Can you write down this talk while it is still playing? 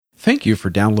Thank you for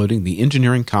downloading the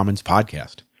Engineering Commons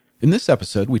podcast. In this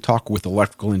episode, we talk with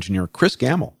electrical engineer Chris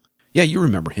Gamble. Yeah, you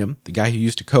remember him, the guy who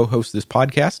used to co-host this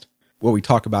podcast. Well, we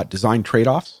talk about design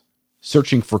trade-offs,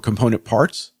 searching for component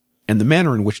parts, and the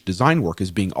manner in which design work is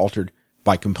being altered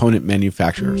by component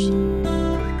manufacturers.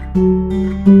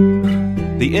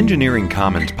 The Engineering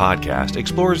Commons podcast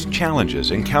explores challenges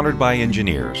encountered by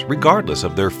engineers, regardless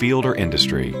of their field or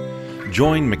industry.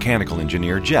 Join mechanical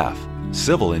engineer Jeff,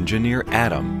 civil engineer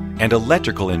Adam, and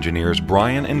electrical engineers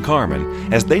Brian and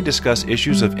Carmen as they discuss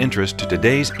issues of interest to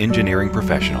today's engineering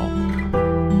professional.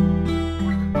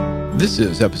 This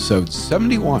is episode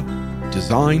 71,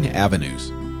 Design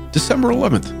Avenues, December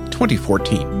 11th,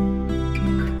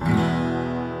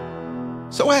 2014.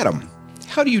 So Adam,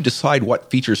 how do you decide what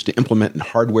features to implement in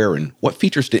hardware and what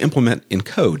features to implement in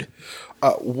code?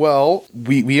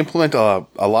 We implement a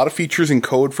lot of features in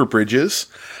code for bridges.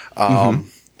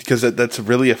 Because that's a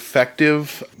really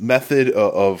effective method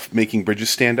of making bridges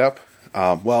stand up.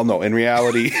 In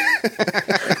reality,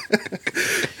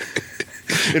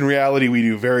 we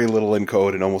do very little in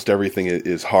code, and almost everything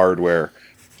is hardware.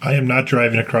 I am not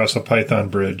driving across a Python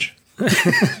bridge. I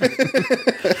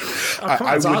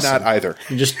would awesome. Not either.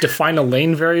 You just define a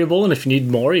lane variable, and if you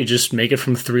need more, you just make it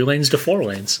from 3 lanes to 4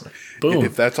 lanes. Boom.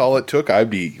 If that's all it took,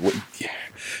 I'd be...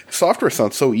 Software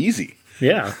sounds so easy.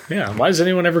 Yeah. Why does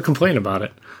anyone ever complain about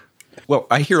it? Well,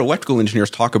 I hear electrical engineers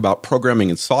talk about programming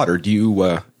in solder. Do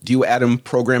you Adam,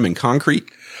 program in concrete?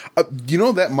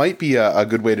 That might be a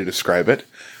good way to describe it.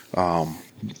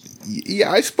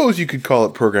 I suppose you could call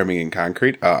it programming in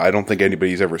concrete. I don't think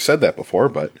anybody's ever said that before,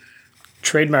 but...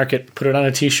 Trademark it. Put it on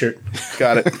a T-shirt.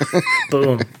 Got it.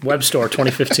 Boom. Web Store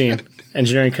 2015.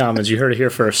 Engineering Commons. You heard it here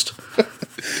first.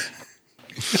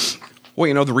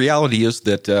 Well, the reality is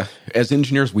that as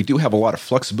engineers, we do have a lot of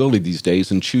flexibility these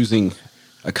days in choosing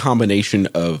a combination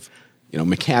of,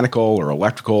 mechanical or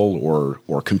electrical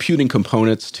or computing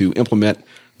components to implement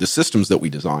the systems that we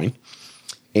design.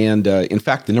 And in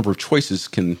fact, the number of choices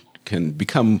can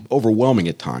become overwhelming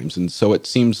at times. And so it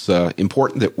seems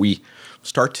important that we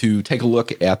start to take a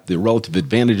look at the relative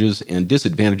advantages and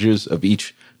disadvantages of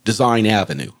each design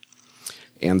avenue.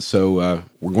 And so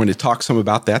we're going to talk some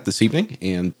about that this evening.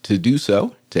 And to do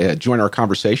so, to join our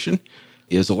conversation,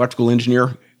 is electrical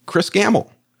engineer Chris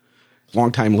Gamble.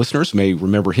 Longtime listeners may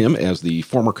remember him as the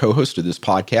former co-host of this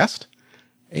podcast.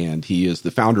 And he is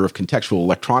the founder of Contextual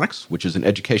Electronics, which is an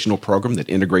educational program that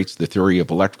integrates the theory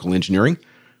of electrical engineering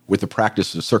with the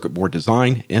practice of circuit board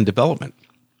design and development.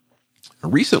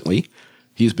 Recently,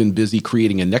 he's been busy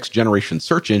creating a next-generation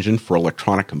search engine for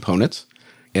electronic components.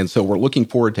 And so we're looking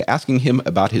forward to asking him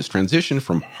about his transition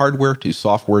from hardware to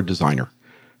software designer.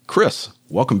 Chris,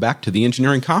 welcome back to the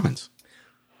Engineering Commons.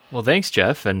 Well, thanks,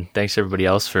 Jeff, and thanks everybody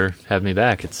else for having me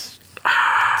back. It's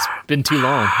been too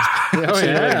long.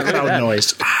 Crowd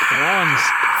noise.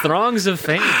 Throngs of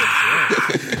fans. Yeah.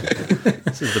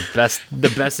 This is the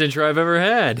best intro I've ever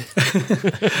had.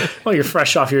 Well, you're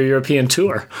fresh off your European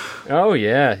tour. Oh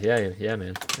yeah,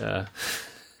 man.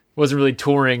 Wasn't really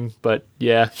touring, but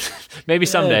yeah, maybe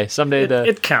someday. Someday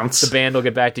it counts. The band will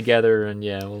get back together, and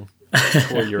we'll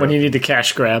tour Europe. When you need the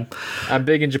cash grab. I'm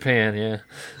big in Japan. Yeah.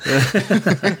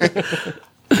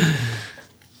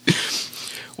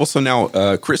 Well, so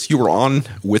now, Chris, you were on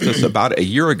with us about a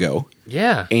year ago.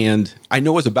 Yeah. And I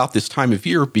know it was about this time of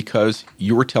year because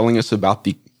you were telling us about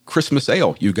the Christmas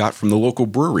ale you got from the local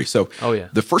brewery. So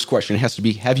the first question has to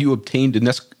be, have you obtained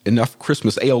enough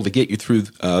Christmas ale to get you through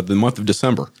the month of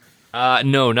December?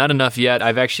 No, not enough yet.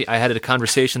 I had a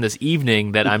conversation this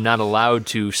evening that I'm not allowed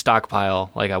to stockpile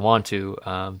like I want to.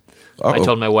 I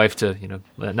told my wife to,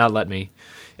 not let me.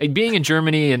 Being in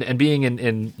Germany and being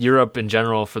in Europe in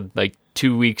general for like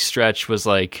 2 weeks stretch was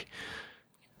like,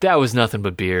 that was nothing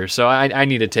but beer. So I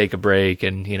need to take a break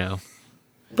and,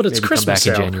 but it's Christmas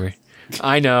come back in January.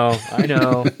 I know.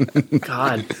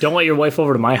 God, don't let your wife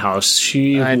over to my house.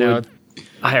 I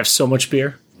have so much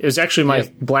beer. It was actually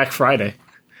my Black Friday.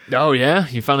 Oh yeah,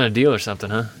 you found a deal or something,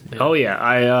 huh? Yeah. Oh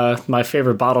yeah, my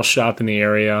favorite bottle shop in the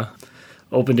area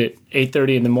opened at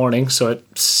 8:30 in the morning. So at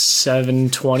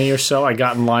 7:20 or so, I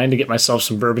got in line to get myself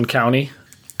some Bourbon County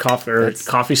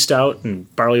coffee stout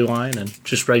and barley wine and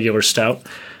just regular stout.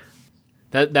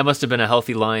 That must have been a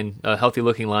healthy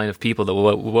looking line of people that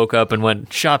woke up and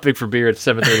went shopping for beer at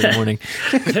 7:30 in the morning.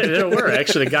 There were.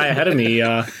 Actually, the guy ahead of me,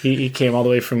 he came all the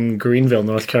way from Greenville,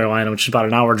 North Carolina, which is about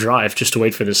an hour drive just to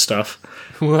wait for this stuff.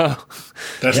 Wow.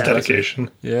 That's dedication.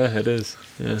 Yeah, it is.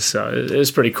 Yeah. So it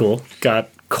was pretty cool. Got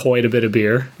quite a bit of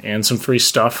beer and some free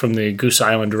stuff from the Goose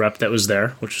Island rep that was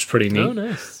there, which was pretty neat. Oh,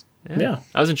 nice. Yeah.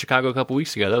 I was in Chicago a couple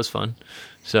weeks ago. That was fun.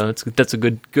 So that's a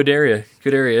good area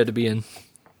to be in.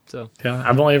 So yeah,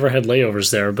 I've only ever had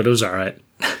layovers there, but it was all right.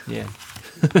 yeah.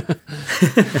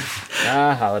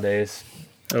 Holidays.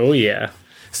 Oh yeah.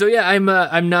 So yeah, I'm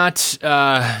not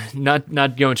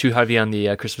going too heavy on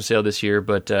the Christmas sale this year,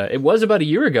 but it was about a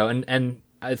year ago, and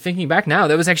thinking back now,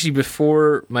 that was actually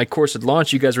before my course had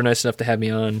launched. You guys were nice enough to have me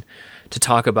on to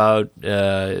talk about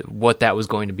what that was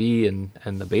going to be and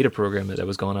the beta program that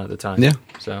was going on at the time. Yeah.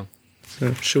 So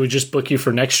should we just book you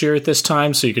for next year at this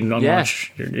time so you can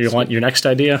launch your next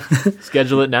idea?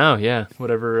 Schedule it now. Yeah,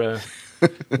 whatever.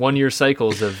 1 year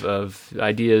cycles of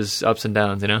ideas, ups and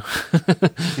downs.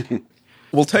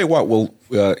 We'll tell you what, we'll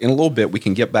in a little bit we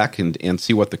can get back and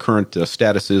see what the current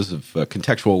status is of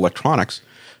contextual electronics.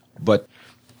 But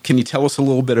can you tell us a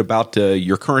little bit about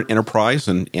your current enterprise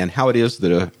and how it is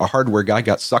that a hardware guy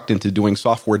got sucked into doing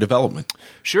software development?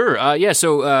 Sure.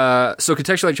 So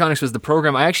Contextual Electronics was the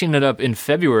program. I actually ended up in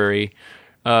February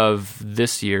of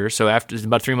this year. So after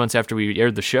about 3 months after we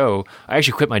aired the show, I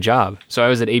actually quit my job. So I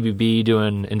was at ABB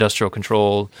doing industrial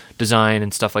control design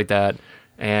and stuff like that.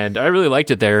 And I really liked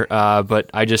it there,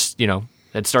 but I just,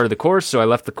 had started the course, so I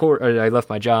left I left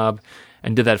my job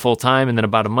and did that full time. And then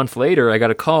about a month later, I got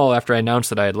a call after I announced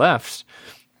that I had left,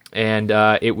 and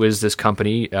it was this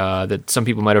company that some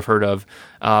people might have heard of.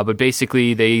 But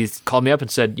basically, they called me up and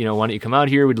said, why don't you come out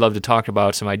here? We'd love to talk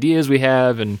about some ideas we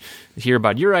have and hear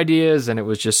about your ideas. And it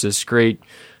was just this great,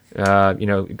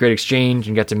 great exchange,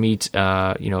 and got to meet,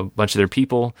 a bunch of their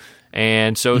people.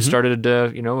 And so started,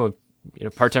 a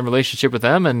part-time relationship with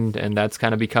them, and that's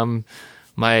kind of become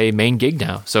my main gig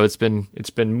now. So it's been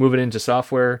moving into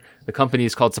software. The company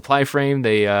is called SupplyFrame.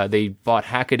 They bought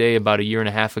Hackaday about a year and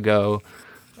a half ago,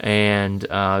 and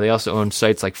they also own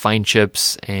sites like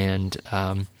FindChips and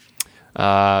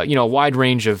a wide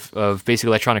range of basic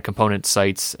electronic component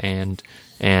sites, and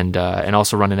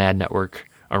also run an ad network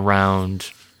around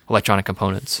electronic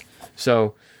components.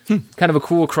 So kind of a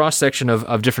cool cross section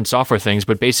of different software things,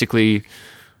 but basically.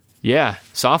 Yeah,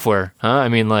 software, huh? I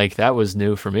mean, that was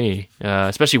new for me,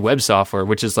 especially web software,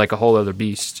 which is like a whole other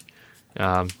beast.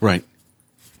 Right.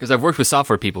 Because I've worked with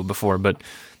software people before, but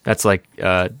that's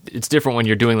it's different when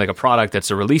you're doing like a product that's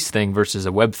a release thing versus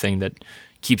a web thing that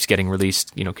keeps getting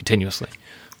released, continuously.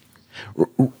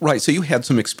 Right. So you had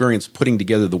some experience putting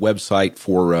together the website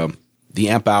for the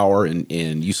AMP Hour,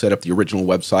 and you set up the original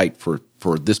website for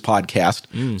this podcast.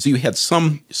 So you had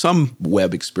some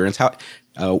web experience.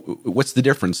 What's the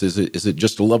difference? Is it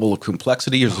just a level of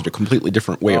complexity, or is it a completely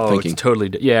different way of thinking? It's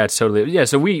totally.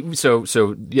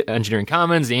 So Engineering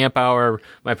Commons, the AMP Hour,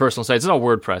 my personal sites, it's all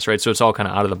WordPress, right? So it's all kind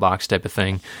of out of the box type of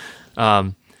thing.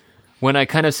 When I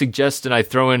kind of suggest and I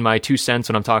throw in my 2 cents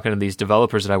when I'm talking to these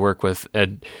developers that I work with,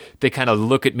 they kind of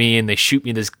look at me and they shoot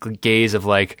me this gaze of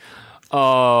like,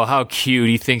 oh, how cute!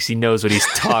 He thinks he knows what he's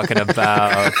talking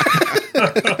about.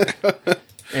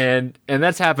 And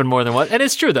that's happened more than once. And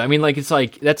it's true, though. I mean, I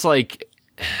think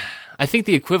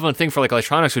the equivalent thing for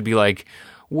electronics would be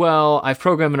well, I've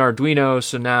programmed an Arduino,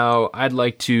 so now I'd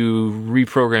like to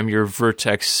reprogram your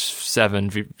Vertex 7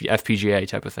 FPGA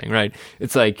type of thing, right?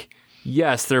 It's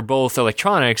yes, they're both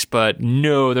electronics, but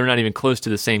no, they're not even close to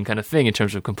the same kind of thing in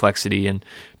terms of complexity and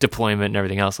deployment and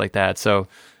everything else like that. So,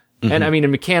 and I mean, in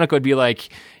mechanical, it'd be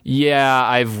yeah,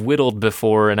 I've whittled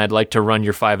before, and I'd like to run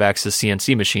your 5-axis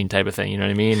CNC machine type of thing. You know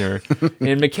what I mean? Or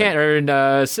in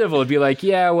civil, it'd be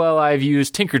yeah, well, I've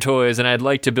used Tinker Toys, and I'd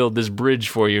like to build this bridge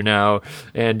for you now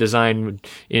and design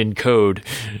in code.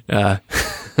 That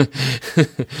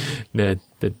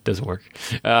doesn't work.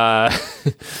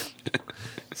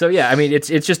 So yeah, I mean, it's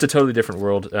just a totally different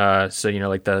world. So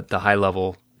the high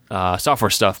level software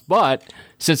stuff, but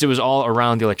since it was all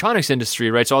around the electronics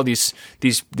industry, right? So all these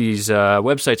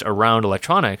websites around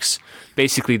electronics,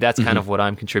 basically that's kind of what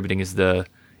I'm contributing is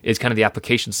kind of the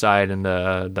application side and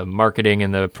the marketing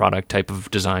and the product type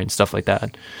of design, stuff like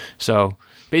that. So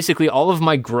basically all of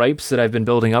my gripes that I've been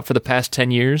building up for the past 10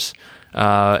 years,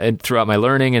 and throughout my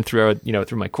learning and throughout,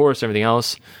 through my course, everything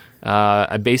else,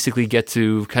 I basically get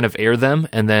to kind of air them,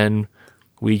 and then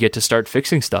we get to start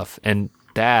fixing stuff. And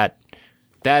that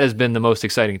has been the most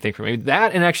exciting thing for me.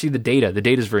 That, and actually the data. The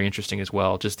data is very interesting as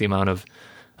well. Just the amount of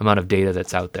data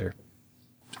that's out there.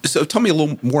 So tell me a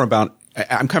little more about.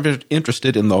 I'm kind of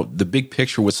interested in the big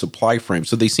picture with SupplyFrame.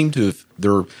 So they seem to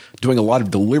they're doing a lot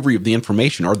of delivery of the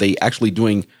information. Are they actually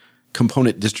doing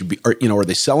component distribution? Are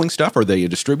they selling stuff? Are they a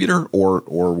distributor, or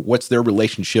what's their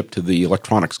relationship to the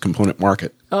electronics component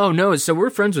market? Oh no! So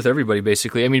we're friends with everybody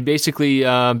basically. I mean,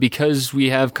 because we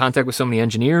have contact with so many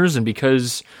engineers, and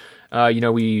because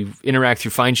We interact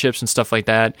through find ships and stuff like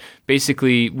that.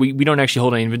 Basically, we don't actually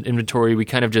hold any inventory. We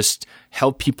kind of just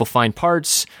help people find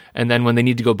parts, and then when they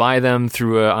need to go buy them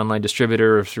through an online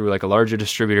distributor or through like a larger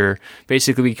distributor,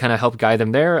 basically we kind of help guide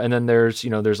them there. And then there's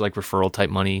like referral type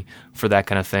money for that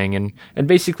kind of thing. And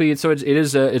basically, it's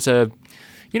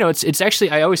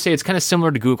actually, I always say it's kind of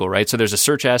similar to Google, right? So there's a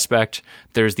search aspect,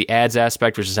 there's the ads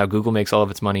aspect, which is how Google makes all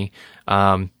of its money.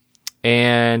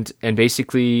 And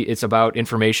basically it's about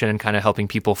information and kind of helping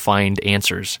people find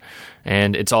answers,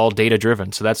 and it's all data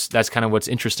driven. So that's kind of what's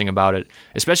interesting about it,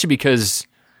 especially because,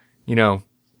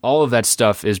 all of that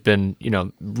stuff has been,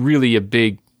 really a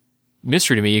big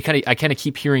mystery to me. I kind of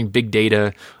keep hearing big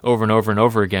data over and over and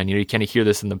over again. You kind of hear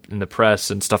this in the press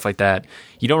and stuff like that.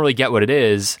 You don't really get what it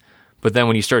is. But then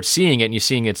when you start seeing it and you're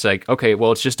seeing it's like, okay,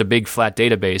 well, it's just a big flat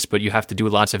database, but you have to do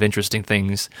lots of interesting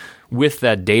things with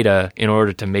that data in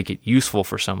order to make it useful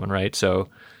for someone, right? So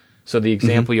the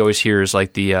example you always hear is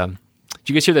like did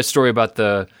you guys hear that story about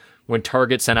when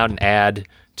Target sent out an ad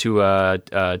to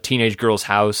a teenage girl's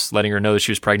house, letting her know that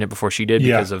she was pregnant before she did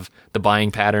because of the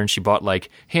buying pattern? She bought like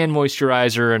hand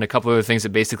moisturizer and a couple other things that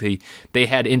basically they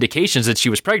had indications that she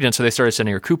was pregnant, so they started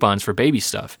sending her coupons for baby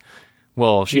stuff.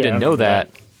 Well, she didn't know that.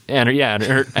 And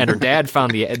her dad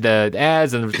found the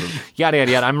ads and yada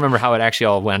yada yada. I remember how it actually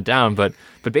all went down, but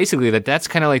basically that's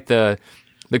kind of like the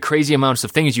crazy amounts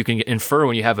of things you can infer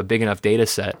when you have a big enough data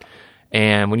set.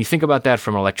 And when you think about that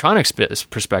from an electronics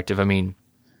perspective, I mean,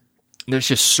 there's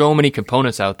just so many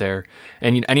components out there,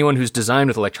 and anyone who's designed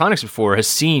with electronics before has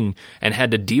seen and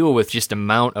had to deal with just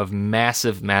amount of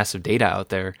massive data out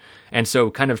there. And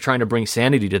so kind of trying to bring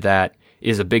sanity to that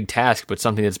is a big task, but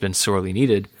something that's been sorely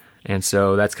needed. And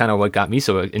so that's kind of what got me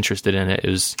so interested in it,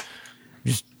 is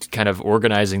just kind of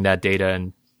organizing that data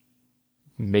and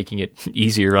making it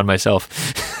easier on myself.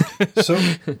 So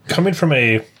coming from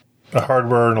a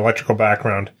hardware and electrical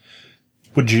background,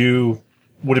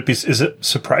 is it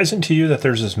surprising to you that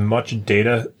there's as much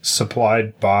data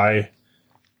supplied by,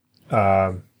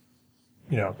 companies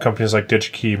like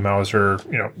DigiKey, Mouser,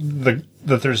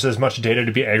 that there's as much data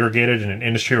to be aggregated in an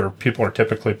industry where people are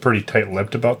typically pretty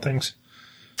tight-lipped about things?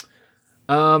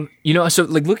 So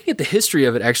like looking at the history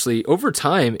of it, actually over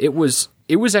time, it was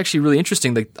actually really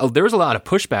interesting. Like there was a lot of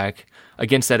pushback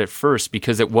against that at first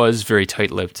because it was very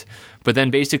tight-lipped. But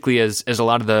then basically as a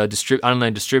lot of the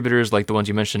online distributors, like the ones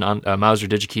you mentioned, Mouser,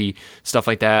 DigiKey, stuff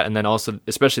like that, and then also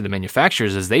especially the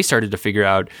manufacturers, as they started to figure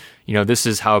out, this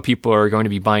is how people are going to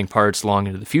be buying parts long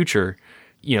into the future,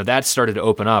 that started to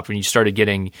open up, and you started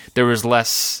getting, there was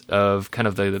less of kind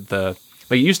of the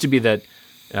like it used to be that,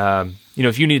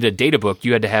 if you needed a data book,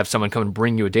 you had to have someone come and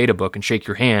bring you a data book and shake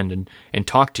your hand and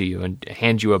talk to you and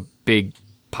hand you a big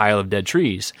pile of dead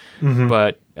trees. Mm-hmm.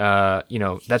 But,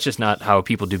 that's just not how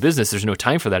people do business. There's no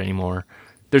time for that anymore.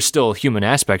 There's still human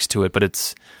aspects to it, but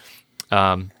it's,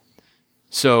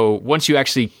 so once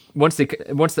the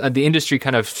industry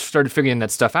kind of started figuring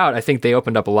that stuff out, I think they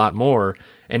opened up a lot more,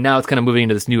 and now it's kind of moving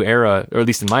into this new era, or at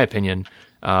least in my opinion,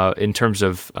 in terms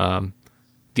of,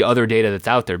 the other data that's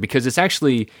out there, because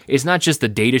it's not just the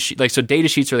data sheet. Like, so data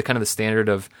sheets are the kind of the standard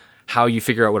of how you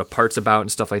figure out what a part's about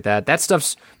and stuff like that. That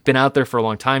stuff's been out there for a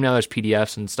long time now. There's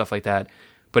PDFs and stuff like that,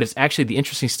 but it's actually the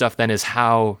interesting stuff then is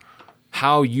how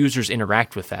users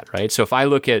interact with that, right? So if I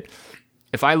look at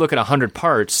 100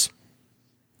 parts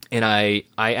and I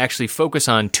actually focus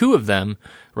on 2 of them,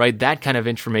 right? That kind of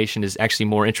information is actually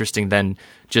more interesting than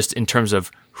just in terms of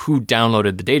who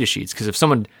downloaded the data sheets. Because if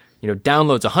someone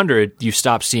downloads 100, you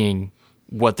stop seeing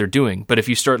what they're doing. But if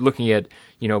you start looking at,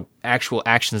 actual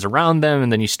actions around them,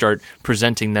 and then you start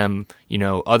presenting them,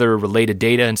 other related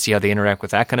data and see how they interact with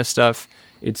that kind of stuff,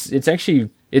 it's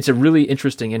a really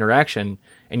interesting interaction.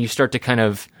 And you start to kind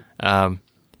of,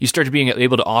 being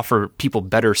able to offer people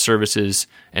better services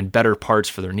and better parts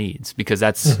for their needs, because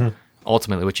that's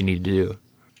ultimately what you need to do.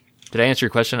 Did I answer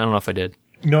your question? I don't know if I did.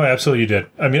 No, absolutely you did.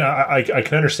 I mean, I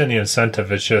can understand the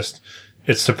incentive.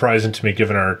 It's surprising to me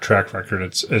given our track record.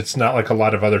 It's not like a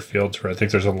lot of other fields where I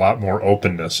think there's a lot more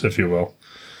openness, if you will.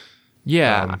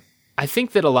 Yeah. I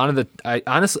think that a lot of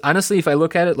honestly, if I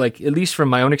look at it, like at least from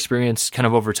my own experience kind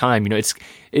of over time,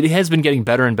 it has been getting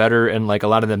better and better, and like a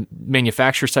lot of the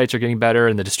manufacturer sites are getting better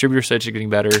and the distributor sites are getting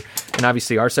better, and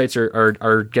obviously our sites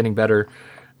are getting better.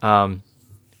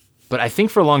 But I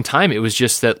think for a long time, it was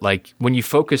just that, like, when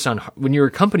you're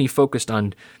a company focused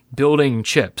on building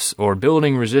chips or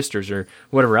building resistors or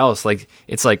whatever else, like,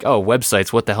 it's like, oh,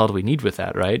 websites, what the hell do we need with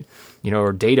that, right?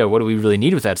 Or data, what do we really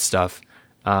need with that stuff?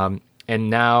 And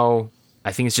now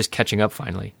I think it's just catching up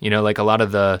finally. Like a lot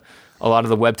of the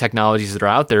web technologies that are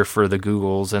out there for the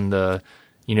Googles and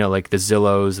like the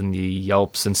Zillows and the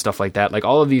Yelps and stuff like that. Like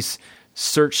all of these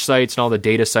search sites and all the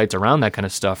data sites around that kind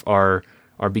of stuff are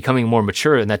becoming more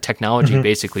mature, and that technology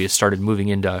basically has started moving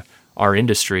into our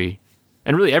industry,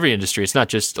 and really every industry. It's not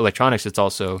just electronics; it's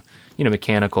also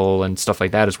mechanical and stuff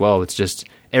like that as well. It's just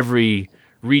every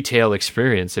retail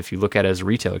experience, if you look at it as a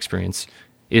retail experience,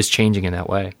 is changing in that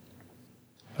way.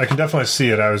 I can definitely see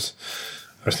it. I was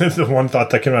the one thought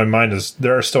that came to my mind is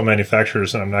there are still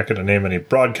manufacturers, and I'm not going to name any,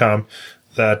 Broadcom,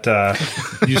 that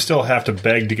you still have to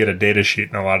beg to get a data sheet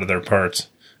in a lot of their parts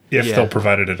if they'll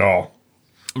provide it at all.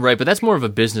 Right, but that's more of a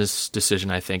business decision,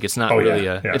 I think. It's not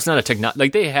it's not a techno.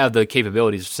 Like they have the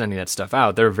capabilities of sending that stuff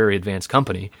out. They're a very advanced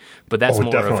company, but that's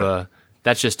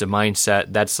that's just a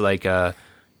mindset. That's like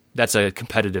that's a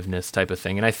competitiveness type of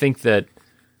thing. And I think that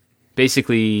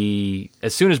basically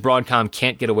as soon as Broadcom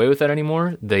can't get away with that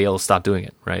anymore, they'll stop doing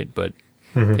it, right? But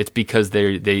it's because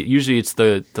they usually it's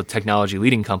the technology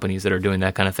leading companies that are doing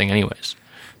that kind of thing anyways.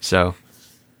 So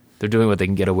they're doing what they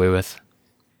can get away with.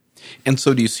 And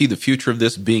so do you see the future of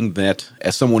this being that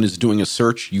as someone is doing a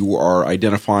search, you are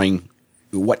identifying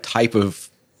what type of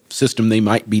system they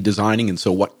might be designing, and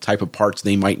so what type of parts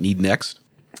they might need next?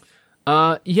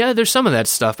 Yeah, there's some of that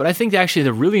stuff, but I think actually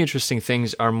the really interesting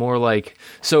things are more like,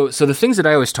 so the things that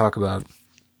I always talk about.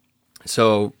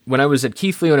 So when I was at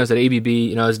Keithley, when I was at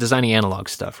ABB, I was designing analog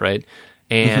stuff, right?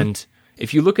 And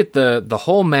if you look at the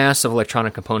whole mass of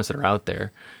electronic components that are out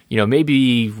there,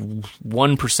 maybe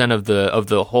 1% of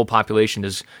the whole population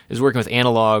is working with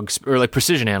analogs, or like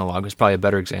precision analog is probably a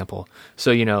better example.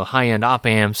 So, high-end op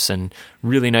amps and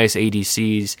really nice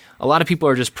ADCs. A lot of people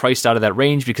are just priced out of that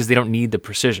range because they don't need the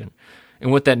precision. And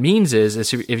what that means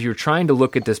is if you're trying to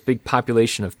look at this big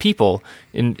population of people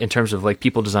in terms of like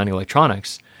people designing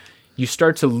electronics, you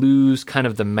start to lose kind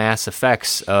of the mass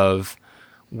effects of,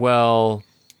 well,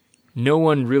 no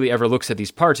one really ever looks at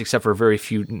these parts except for a very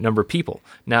few number of people.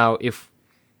 Now, if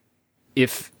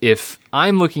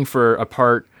I'm looking for a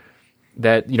part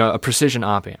that, a precision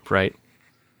op amp, right?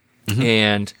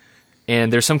 And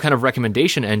there's some kind of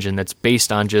recommendation engine that's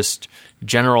based on just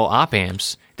general op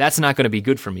amps, that's not going to be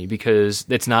good for me because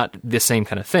it's not the same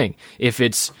kind of thing. If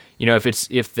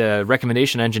the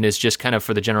recommendation engine is just kind of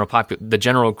for the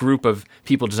general group of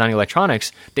people designing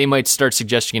electronics, they might start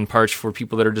suggesting parts for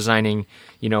people that are designing,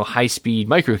 high-speed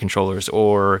microcontrollers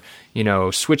or,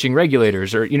 switching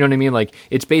regulators, or, you know what I mean? Like,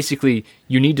 it's basically,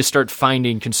 you need to start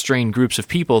finding constrained groups of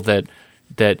people that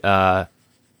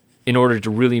in order to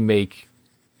really make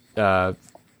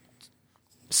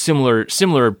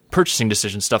similar purchasing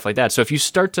decisions, stuff like that. So if you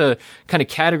start to kind of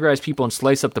categorize people and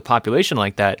slice up the population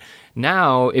like that,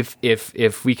 now if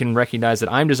we can recognize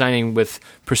that I'm designing with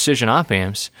precision op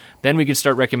amps, then we can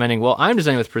start recommending, well, I'm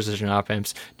designing with precision op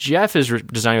amps, Jeff is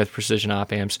designing with precision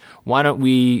op amps. Why don't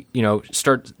we,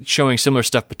 start showing similar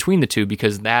stuff between the two?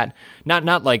 Because that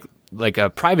not like a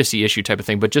privacy issue type of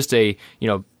thing, but just a,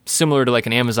 similar to like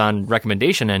an Amazon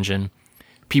recommendation engine.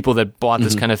 People that bought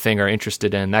this kind of thing are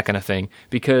interested in that kind of thing,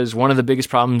 because one of the biggest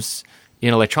problems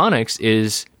in electronics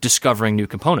is discovering new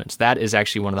components. That is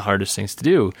actually one of the hardest things to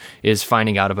do, is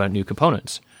finding out about new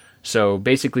components. So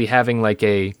basically having like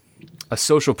a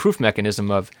social proof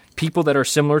mechanism of people that are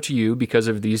similar to you because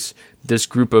of this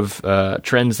group of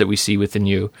trends that we see within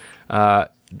you are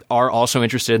also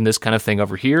interested in this kind of thing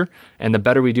over here. And the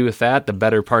better we do with that, the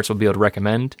better parts we'll be able to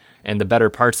recommend, and the better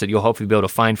parts that you'll hopefully be able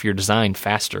to find for your design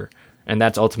faster. And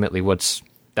that's ultimately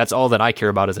that's all that I care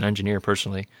about as an engineer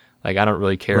personally. Like, I don't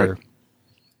really care. Right.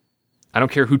 I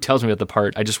don't care who tells me about the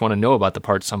part. I just want to know about the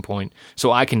part at some point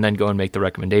so I can then go and make the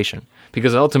recommendation.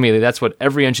 Because ultimately that's what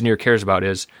every engineer cares about,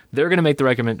 is they're going to make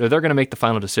they're going to make the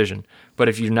final decision. But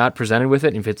if you're not presented with it,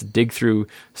 and if it's dig through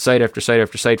site after site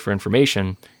after site for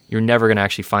information, you're never going to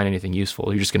actually find anything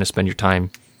useful. You're just going to spend your time,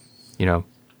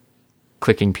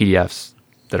 clicking PDFs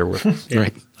that are worthless. Yeah.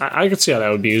 Right. I could see how that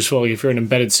would be useful. If you're an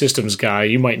embedded systems guy,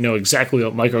 you might know exactly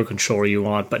what microcontroller you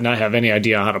want, but not have any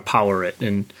idea how to power it.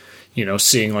 And,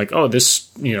 seeing like, oh, this,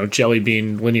 Jelly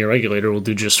Bean linear regulator will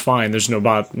do just fine. There's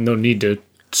no need to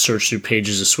search through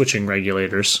pages of switching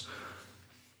regulators.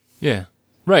 Yeah.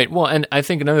 Right. Well, and I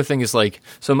think another thing is like,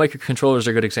 so microcontrollers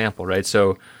are a good example, right?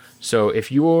 So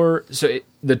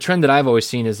the trend that I've always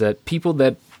seen is that people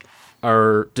that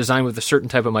are designed with a certain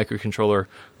type of microcontroller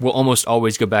will almost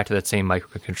always go back to that same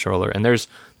microcontroller. And there's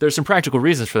some practical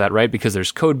reasons for that, right? Because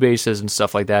there's code bases and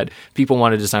stuff like that. People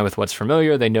want to design with what's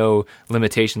familiar. They know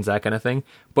limitations, that kind of thing.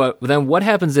 But then what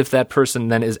happens if that person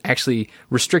then is actually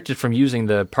restricted from using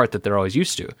the part that they're always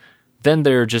used to? Then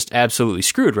they're just absolutely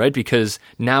screwed, right? Because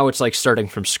now it's like starting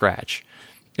from scratch.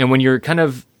 And when you're kind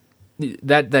of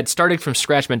that starting from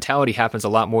scratch mentality happens a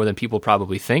lot more than people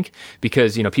probably think,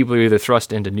 because people are either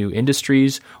thrust into new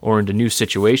industries or into new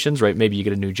situations, right? Maybe you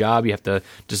get a new job, you have to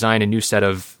design a new set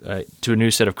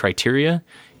of criteria.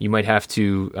 You might have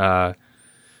to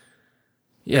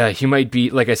you might be,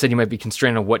 like I said, you might be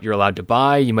constrained on what you're allowed to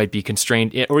buy. You might be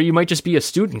constrained, or you might just be a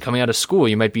student coming out of school.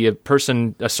 You might be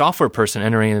a software person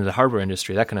entering into the hardware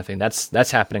industry, that kind of thing.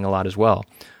 That's happening a lot as well.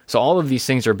 So all of these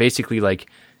things are basically like,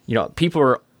 people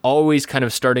are always kind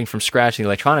of starting from scratch in the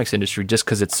electronics industry just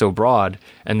because it's so broad.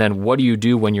 And then what do you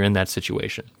do when you're in that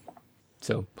situation?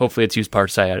 So hopefully it's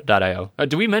useparts.io.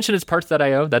 Do we mention it's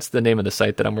parts.io? That's the name of the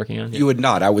site that I'm working on. You would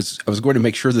not. I was going to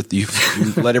make sure that you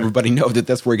let everybody know that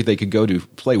that's where they could go to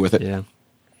play with it.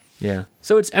 Yeah.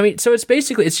 So it's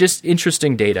basically, it's just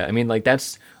interesting data. I mean, like,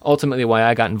 that's ultimately why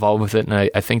I got involved with it, and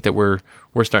I think that we're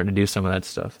starting to do some of that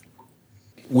stuff.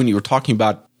 When you were talking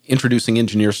about introducing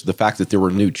engineers to the fact that there were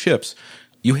new chips,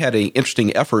 you had an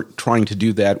interesting effort trying to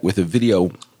do that with a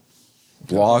video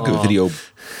blog, a video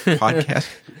podcast.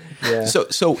 Yeah.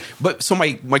 So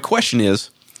my question is,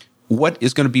 what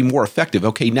is going to be more effective?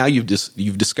 Okay, now you've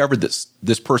discovered that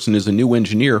this person is a new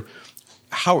engineer.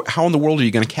 How in the world are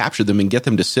you going to capture them and get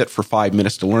them to sit for 5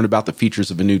 minutes to learn about the features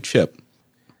of a new chip?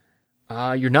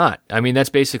 You're not. I mean,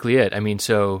 that's basically it. I mean,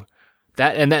 so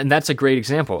that's a great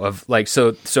example of, like,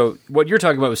 so what you're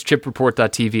talking about was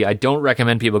chipreport.tv. I don't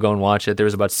recommend people go and watch it. There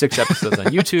was about 6 episodes on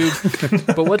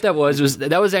YouTube. But what that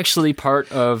was actually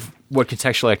part of what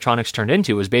Contextual Electronics turned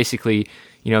into, was basically,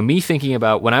 me thinking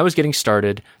about, when I was getting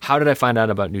started, how did I find out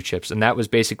about new chips? And that was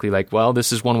basically like, well,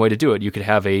 this is one way to do it. You could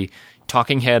have a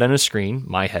talking head on a screen,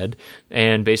 my head,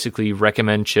 and basically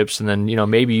recommend chips. And then,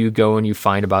 maybe you go and you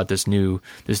find about this new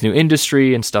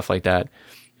industry and stuff like that.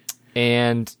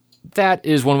 And that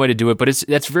is one way to do it, but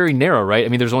that's very narrow, right? I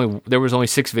mean, there was only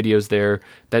 6 videos there,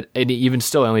 and even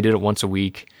still, I only did it once a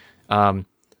week.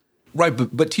 Right,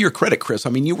 but to your credit, Chris, I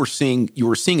mean, you were seeing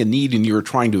a need and you were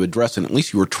trying to address it. At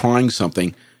least you were trying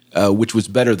something, which was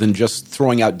better than just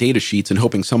throwing out data sheets and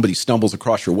hoping somebody stumbles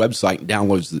across your website and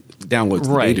downloads the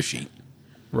data sheet.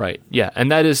 Right. Yeah,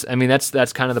 and that's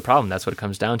kind of the problem. That's what it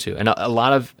comes down to. And a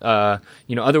lot of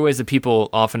other ways that people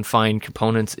often find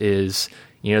components is,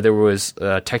 there was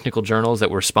technical journals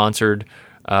that were sponsored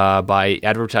by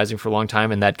advertising for a long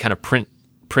time, and that kind of print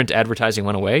advertising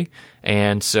went away,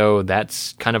 and so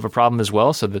that's kind of a problem as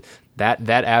well. So that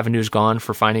avenue's gone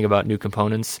for finding about new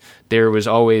components. There was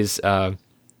always there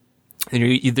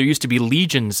used to be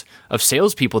legions of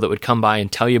salespeople that would come by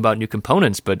and tell you about new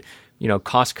components, but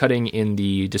cost cutting in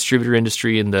the distributor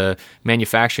industry and the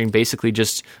manufacturing, basically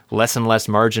just less and less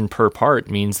margin per part,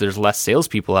 means there's less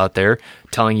salespeople out there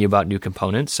telling you about new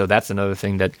components. So that's another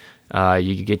thing that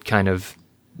you get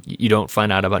you don't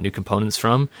find out about new components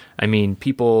from. I mean,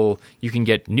 you can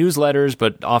get newsletters,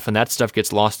 but often that stuff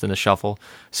gets lost in the shuffle.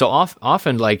 So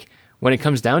often, like, when it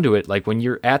comes down to it, like, when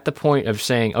you're at the point of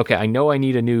saying, okay, I know I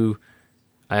need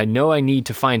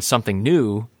to find something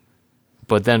new,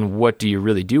 but then what do you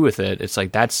really do with it? It's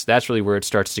like, that's really where it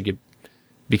starts to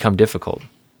become difficult.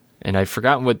 And I've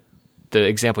forgotten what the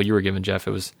example you were given, Jeff.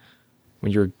 It was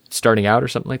when you were starting out or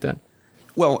something like that?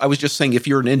 Well, I was just saying, if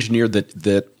you're an engineer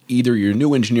that either you're a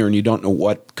new engineer and you don't know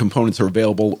what components are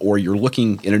available, or you're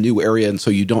looking in a new area and so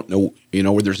you don't know,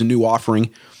 where there's a new offering,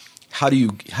 how do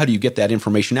you get that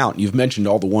information out? And you've mentioned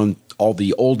all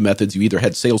the old methods. You either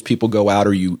had salespeople go out,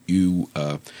 or you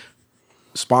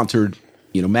sponsored,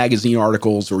 magazine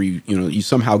articles, or you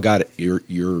somehow got your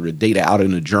data out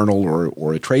in a journal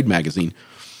or a trade magazine.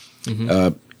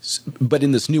 Mm-hmm. But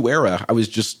in this new era, I was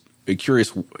just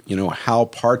curious, how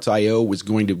Parts.io was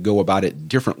going to go about it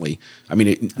differently. I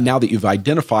mean, now that you've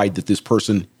identified that this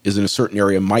person is in a certain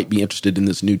area, might be interested in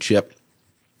this new chip,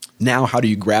 now how do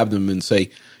you grab them and say,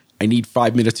 I need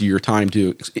 5 minutes of your time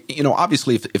to,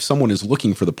 obviously if someone is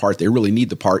looking for the part, they really need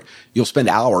the part, you'll spend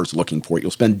hours looking for it.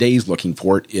 You'll spend days looking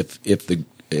for it if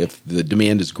the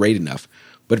demand is great enough.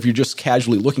 But if you're just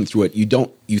casually looking through it,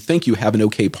 you think you have an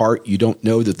okay part, you don't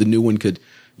know that the new one could,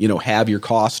 have your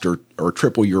cost or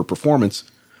triple your performance,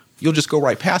 you'll just go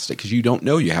right past it because you don't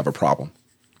know you have a problem.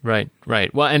 Right.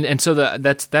 Well, and so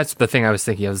that's the thing I was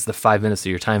thinking of, is the 5 minutes of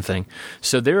your time thing.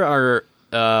 So there are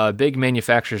big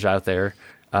manufacturers out there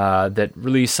that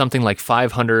release something like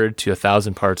 500 to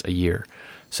 1,000 parts a year.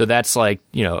 So that's like,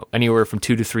 anywhere from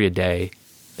 2 to 3 a day,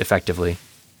 effectively.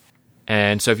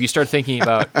 And so if you start thinking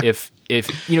about if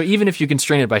even if you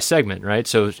constrain it by segment, right?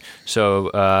 So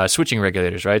switching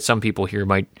regulators, right? Some people here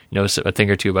might know a thing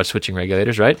or two about switching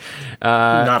regulators, right?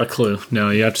 Not a clue. No,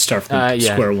 you have to start from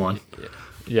square one.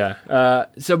 Yeah.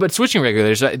 But switching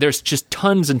regulators, there's just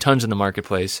tons and tons in the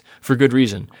marketplace for good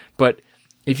reason. But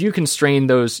if you constrain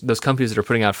those companies that are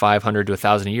putting out 500 to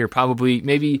 1,000 a year, probably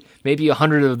maybe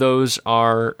 100 of those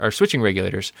are switching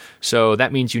regulators. So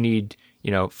that means you need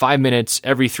 5 minutes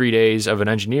every 3 days of an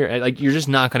engineer. Like, you're just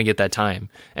not going to get that time,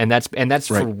 and that's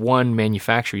right. For one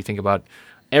manufacturer. You think about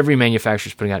every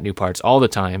manufacturer's putting out new parts all the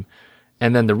time,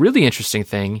 and then the really interesting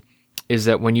thing is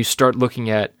that when you start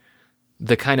looking at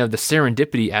the kind of the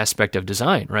serendipity aspect of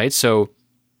design, right? So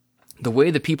the way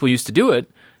that people used to do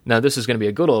it. Now, this is going to be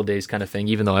a good old days kind of thing,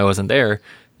 even though I wasn't there.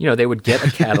 They would get a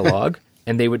catalog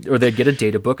and they'd get a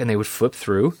data book and they would flip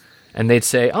through and they'd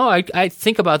say, oh, I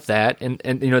think about that. And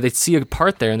they'd see a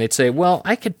part there and they'd say, well,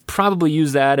 I could probably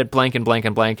use that at blank and blank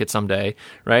and blank at someday,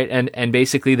 right? And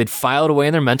basically they'd file it away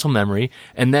in their mental memory.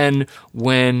 And then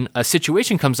when a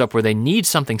situation comes up where they need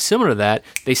something similar to that,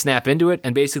 they snap into it.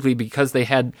 And basically because they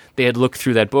had looked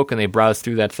through that book and they browsed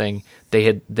through that thing,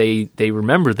 they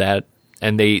remember that.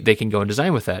 And they can go and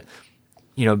design with that.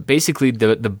 Basically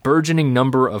the burgeoning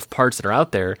number of parts that are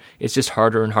out there, it's just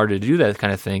harder and harder to do that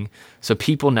kind of thing. So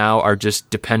people now are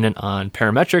just dependent on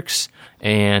parametrics,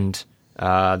 and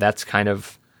that's kind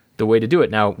of the way to do it.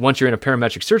 Now, once you're in a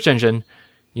parametric search engine,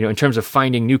 in terms of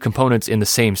finding new components in the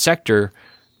same sector,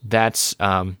 that's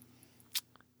the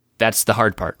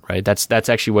hard part, right? That's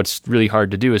actually what's really hard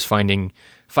to do, is finding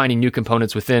new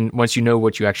components within. Once you know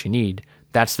what you actually need,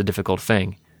 that's the difficult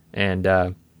thing. And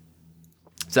so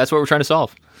that's what we're trying to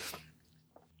solve.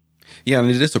 Yeah, and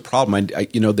it is a problem.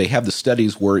 They have the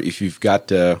studies where if you've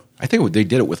got, I think they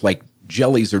did it with like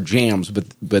jellies or jams,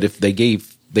 but if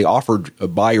they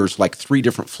offered buyers like 3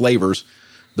 different flavors,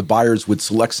 the buyers would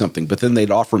select something, but then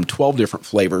they'd offer them 12 different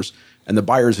flavors, and the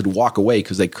buyers would walk away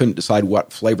because they couldn't decide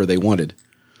what flavor they wanted.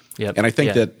 Yep. And I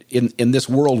think that in this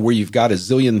world where you've got a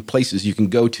zillion places you can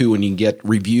go to and you can get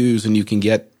reviews and you can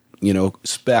get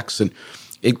specs, and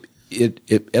it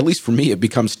at least for me, it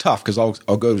becomes tough because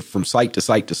I'll go from site to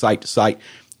site to site to site,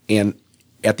 and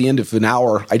at the end of an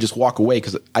hour, I just walk away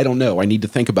because I don't know. I need to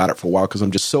think about it for a while because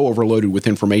I'm just so overloaded with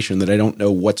information that I don't know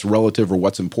what's relative or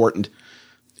what's important,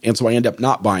 and so I end up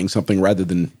not buying something rather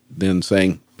than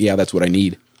saying, yeah, that's what I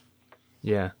need.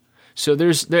 Yeah. So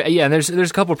there's a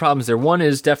couple of problems there. One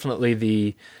is definitely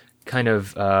the kind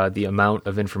of the amount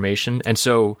of information, and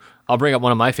so I'll bring up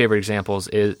one of my favorite examples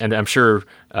is, and I'm sure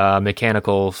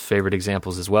Mechanical favorite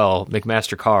examples as well.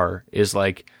 McMaster-Carr is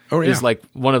like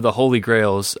one of the holy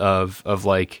grails of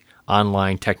like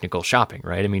online technical shopping,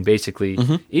 right? I mean, basically,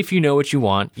 if you know what you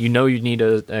want, you need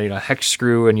a hex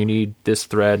screw and you need this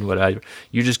thread and whatever,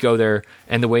 you just go there.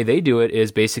 And the way they do it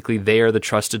is basically they are the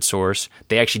trusted source.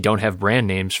 They actually don't have brand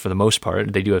names for the most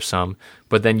part. They do have some,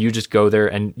 but then you just go there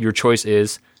and your choice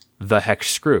is the hex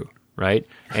screw. Right.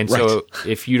 And so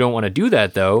if you don't want to do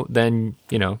that, though, then,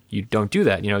 you don't do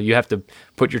that. You have to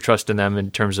put your trust in them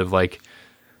in terms of like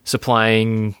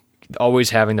supplying, always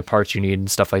having the parts you need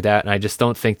and stuff like that. And I just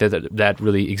don't think that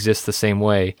really exists the same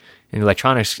way in the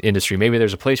electronics industry. Maybe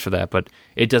there's a place for that, but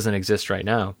it doesn't exist right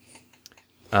now.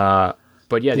 But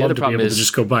yeah, the other problem is to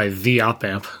just go buy the op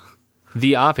amp.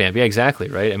 The op amp. Yeah, exactly.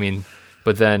 Right. I mean,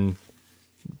 but then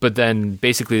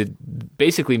basically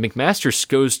McMaster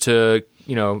goes to,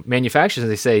 manufacturers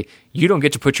and they say, you don't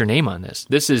get to put your name on this.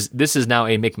 This is now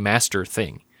a McMaster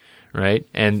thing, right?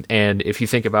 And if you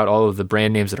think about all of the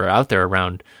brand names that are out there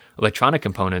around electronic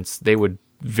components, they would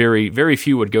very, very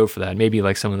few would go for that. Maybe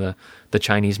like some of the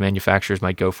Chinese manufacturers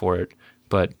might go for it,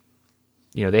 but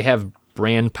they have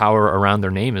brand power around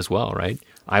their name as well, right?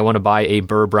 I want to buy a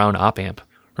Burr Brown op amp,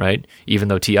 right? Even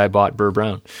though TI bought Burr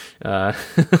Brown.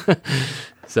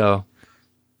 So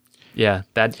yeah,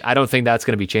 that I don't think that's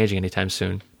going to be changing anytime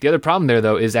soon. The other problem there,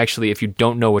 though, is actually if you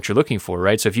don't know what you're looking for,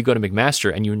 right? So if you go to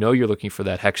McMaster and you're looking for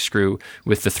that hex screw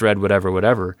with the thread,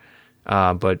 whatever,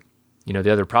 but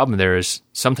the other problem there is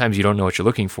sometimes you don't know what you're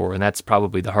looking for, and that's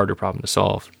probably the harder problem to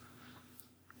solve.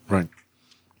 Right.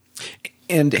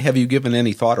 And have you given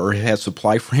any thought, or has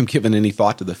SupplyFrame given any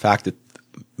thought to the fact that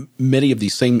many of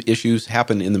these same issues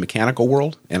happen in the mechanical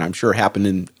world, and I'm sure happen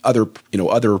in other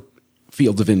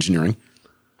fields of engineering?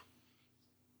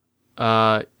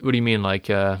 What do you mean, like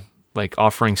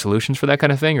offering solutions for that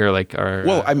kind of thing, or like?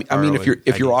 I mean,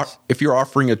 if you're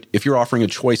offering a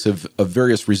choice of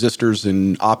various resistors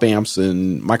and op amps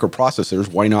and microprocessors,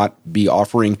 why not be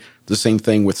offering the same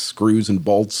thing with screws and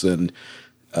bolts and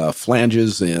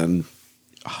flanges and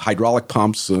hydraulic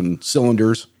pumps and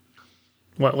cylinders?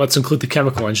 Well, let's include the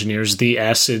chemical engineers, the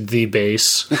acid, the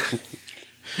base.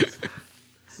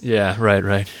 Yeah,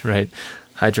 right.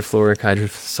 Hydrofluoric,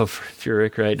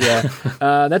 hydrosulfuric, right? Yeah,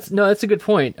 that's a good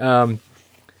point.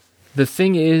 The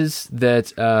thing is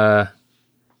that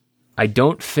I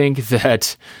don't think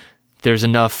that there's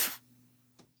enough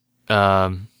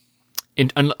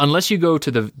unless you go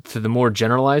to the more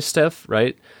generalized stuff,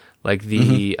 right? Like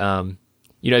the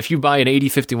if you buy an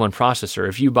 8051 processor,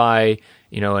 if you buy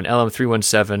an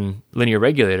LM317 linear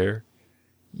regulator,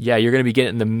 yeah, you're going to be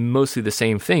getting mostly the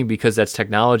same thing because that's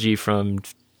technology from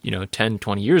 10,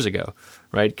 20 years ago,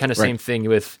 right? Kind of same thing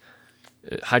with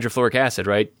hydrofluoric acid,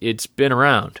 right? It's been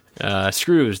around.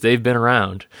 Screws, they've been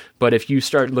around. But if you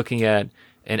start looking at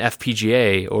an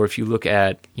FPGA, or if you look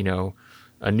at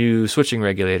a new switching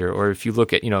regulator, or if you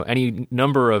look at any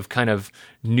number of kind of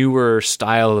newer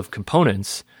style of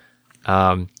components,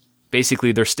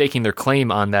 basically they're staking their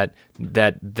claim on that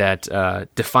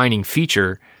defining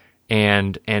feature,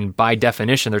 and by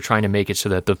definition they're trying to make it so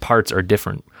that the parts are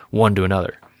different one to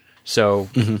another. So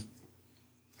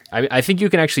I think you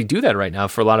can actually do that right now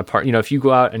for a lot of parts. If you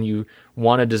go out and you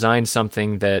want to design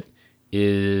something that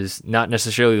is not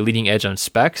necessarily leading edge on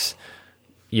specs,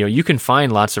 you can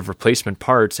find lots of replacement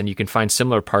parts, and you can find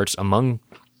similar parts among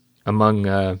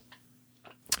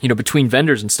between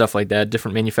vendors and stuff like that,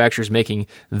 different manufacturers making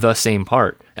the same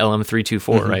part,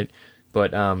 LM324, right?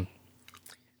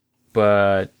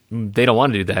 But they don't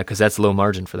want to do that because that's low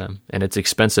margin for them, and it's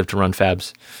expensive to run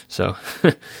fabs. So,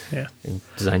 yeah, and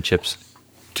design chips.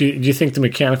 Do you think the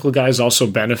mechanical guys also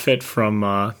benefit from,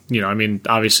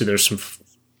 obviously there's some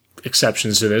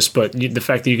exceptions to this, but the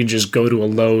fact that you can just go to a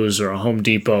Lowe's or a Home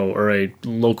Depot or a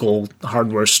local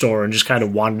hardware store and just kind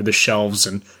of wander the shelves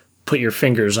and put your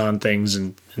fingers on things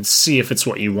and see if it's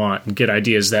what you want and get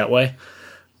ideas that way?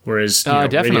 Whereas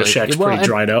Radio Shack's pretty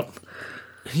dried up.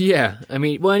 Yeah, and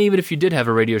even if you did have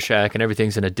a Radio Shack and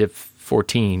everything's in a DIP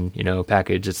 14,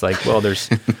 package, it's like, well,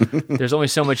 there's only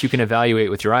so much you can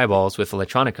evaluate with your eyeballs with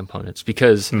electronic components,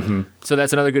 because so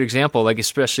that's another good example, like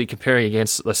especially comparing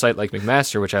against a site like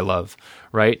McMaster, which I love,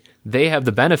 right? They have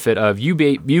the benefit of you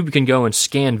can go and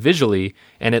scan visually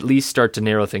and at least start to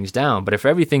narrow things down. But if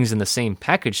everything's in the same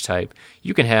package type,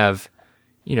 you can have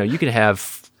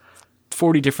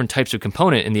 40 different types of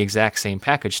component in the exact same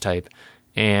package type.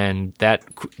 And that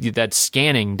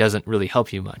scanning doesn't really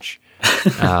help you much.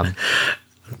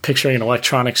 Picturing an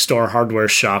electronics store hardware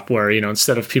shop where,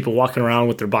 instead of people walking around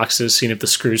with their boxes seeing if the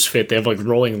screws fit, they have like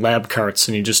rolling lab carts,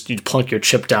 and you plunk your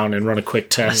chip down and run a quick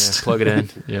test. Yeah, plug it in.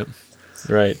 Yep.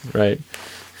 Right.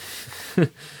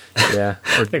 Yeah.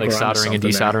 Or like soldering and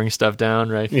desoldering stuff down,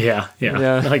 right? Yeah.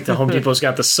 Like the Home Depot's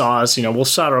got the saws, we'll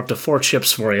solder up to 4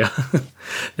 chips for you.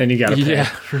 Then you got to pay. Yeah,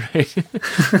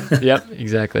 right. Yep,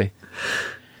 exactly.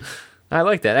 I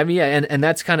like that. And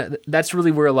that's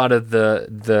really where a lot of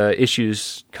the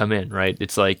issues come in, right?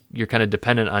 It's like you're kind of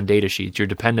dependent on data sheets. You're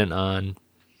dependent on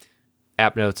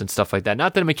app notes and stuff like that.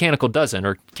 Not that a mechanical doesn't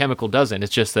or chemical doesn't.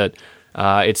 It's just that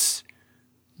it's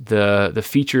the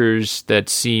features that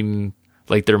seem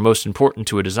like they're most important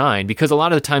to a design, because a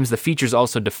lot of the times the features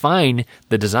also define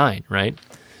the design, right?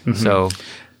 So,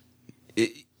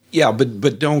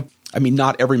 but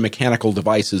not every mechanical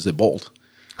device is a bolt.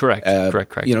 Correct.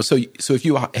 So if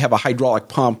you have a hydraulic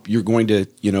pump, you're going to,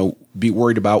 be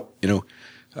worried about,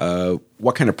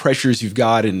 what kind of pressures you've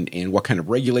got and what kind of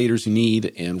regulators you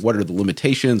need and what are the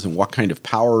limitations and what kind of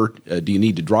power do you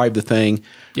need to drive the thing.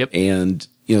 Yep. And,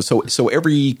 so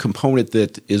every component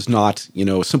that is not,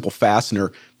 a simple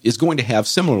fastener is going to have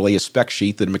similarly a spec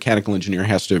sheet that a mechanical engineer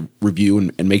has to review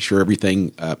and make sure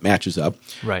everything matches up.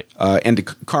 Right. And to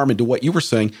Carmen, to what you were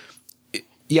saying,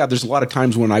 yeah, there's a lot of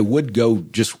times when I would go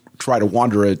just try to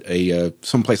wander a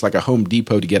someplace like a Home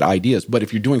Depot to get ideas. But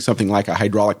if you're doing something like a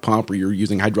hydraulic pump or you're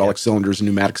using hydraulic cylinders and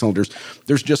pneumatic cylinders,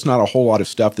 there's just not a whole lot of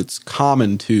stuff that's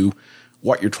common to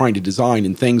what you're trying to design.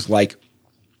 And things like,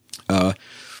 let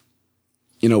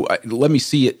me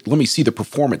see it. Let me see the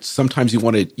performance. Sometimes you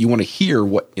want to hear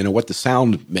what the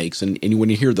sound makes, and when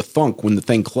you hear the thunk when the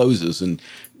thing closes, and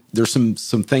there's some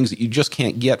things that you just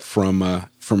can't get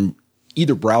from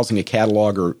either browsing a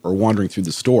catalog or wandering through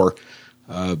the store,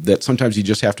 that sometimes you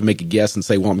just have to make a guess and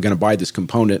say, well, I'm going to buy this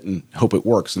component and hope it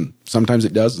works. And sometimes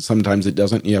it does, and sometimes it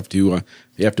doesn't. You have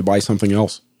to buy something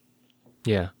else.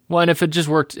 Yeah. Well, and if it just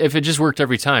worked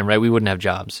every time, right, we wouldn't have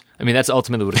jobs. That's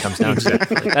ultimately what it comes down to.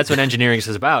 Like, that's what engineering is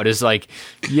about. Is like,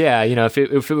 yeah, if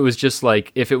it was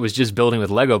just building with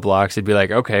Lego blocks, it'd be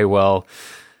like, okay, well,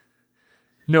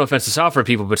 no offense to software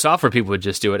people, but software people would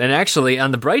just do it. And actually,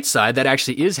 on the bright side, that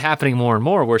actually is happening more and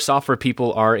more, where software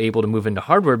people are able to move into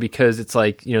hardware because it's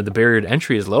like, the barrier to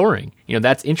entry is lowering.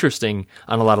 That's interesting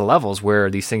on a lot of levels where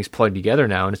these things plug together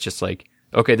now, and it's just like,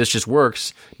 okay, this just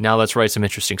works. Now let's write some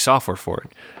interesting software for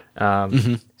it.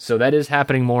 So that is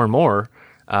happening more and more.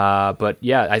 But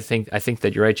yeah, I think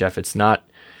that you're right, Jeff.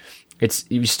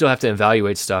 You still have to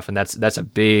evaluate stuff, and that's a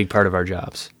big part of our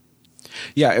jobs.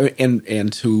 Yeah,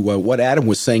 and to what Adam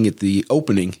was saying at the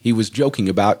opening, he was joking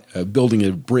about building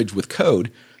a bridge with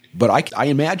code, but I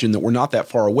imagine that we're not that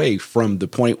far away from the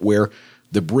point where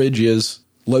the bridge is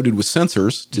loaded with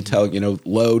sensors to tell,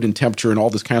 load and temperature and all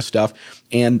this kind of stuff,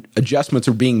 and adjustments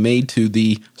are being made to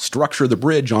the structure of the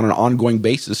bridge on an ongoing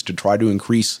basis to try to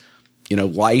increase,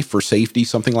 life or safety,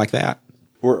 something like that.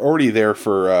 We're already there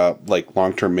for like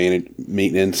long-term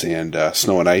maintenance and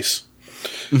snow and ice.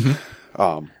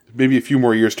 Mm-hmm. Maybe a few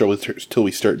more years till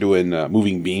we start doing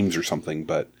moving beams or something,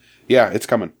 but yeah, it's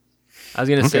coming. I was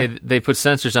going to say they put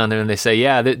sensors on there and they say,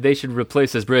 yeah, they should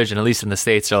replace this bridge, and at least in the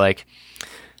States they're like,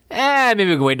 maybe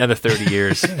we can wait another 30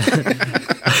 years.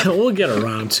 We'll get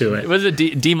around to it. Was it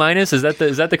D minus? Is that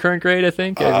the current grade? I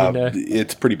think.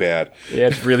 It's pretty bad. Yeah,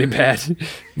 it's really bad.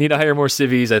 Need to hire more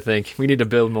civvies. I think we need to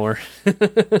build more.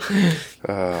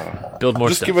 Build more.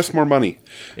 Just stuff. give us more money.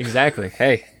 Exactly.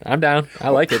 Hey, I'm down. I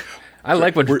like it. I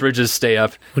like when bridges stay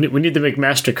up. We need the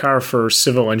McMaster car for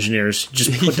civil engineers.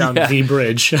 Just put down the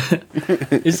bridge.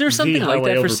 Is there something like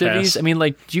that for civvies? I mean,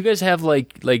 like, do you guys have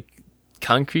like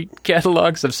concrete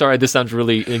catalogs? I'm sorry, this sounds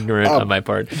really ignorant on my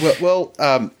part. Well,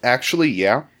 actually,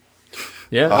 yeah.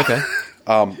 Yeah, okay.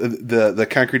 The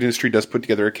concrete industry does put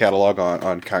together a catalog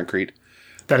on concrete.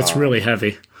 That it's really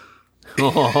heavy.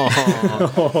 But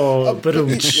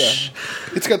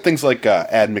it's got things like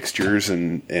admixtures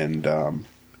and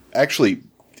actually,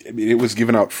 I mean, it was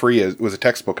given out free. It was a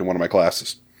textbook in one of my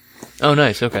classes. Oh,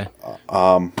 nice. Okay.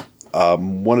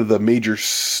 One of the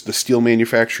steel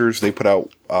manufacturers, they put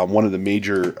out one of the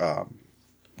major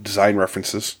design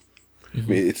references.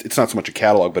 Mm-hmm. I mean, it's not so much a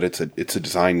catalog, but it's a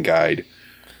design guide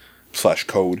 /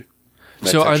 code.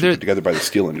 That's so are there put together by the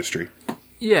steel industry?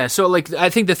 Yeah, so like I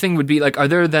think the thing would be like, are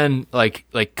there then like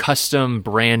custom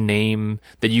brand name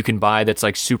that you can buy that's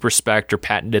like super spec'd or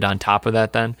patented on top of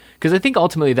that then? Because I think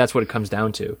ultimately that's what it comes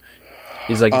down to.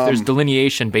 Is like if there's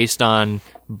delineation based on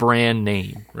brand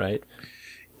name, right?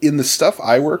 In the stuff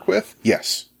I work with,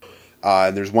 yes.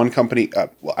 And there's one company.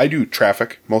 Well, I do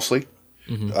traffic mostly,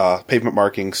 pavement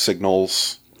markings,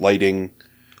 signals, lighting,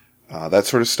 that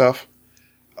sort of stuff.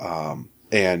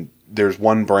 And there's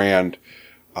one brand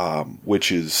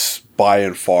which is by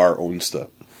and far owns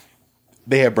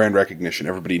they have brand recognition.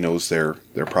 Everybody knows their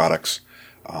products.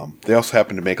 They also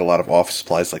happen to make a lot of office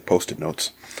supplies like Post-it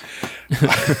notes.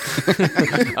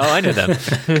 Oh, I know them.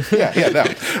 yeah,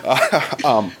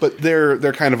 them. But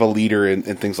they're kind of a leader in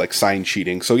things like sign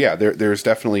sheeting. So yeah, there's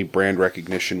definitely brand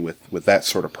recognition with that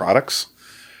sort of products.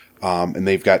 And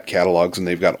they've got catalogs and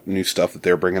they've got new stuff that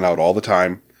they're bringing out all the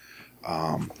time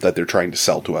that they're trying to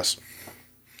sell to us.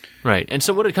 Right. And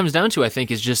so what it comes down to, I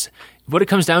think, is just what it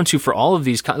comes down to for all of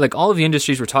these, like all of the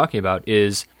industries we're talking about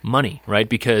is money, right?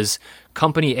 Because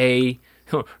company A,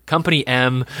 company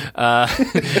M,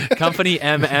 company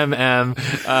MMM,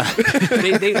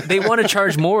 they want to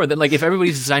charge more than, like, if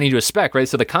everybody's designing to a spec, right?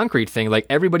 So the concrete thing, like,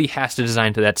 everybody has to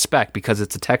design to that spec because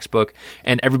it's a textbook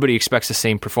and everybody expects the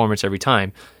same performance every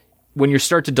time. When you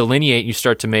start to delineate, you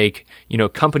start to make,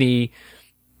 company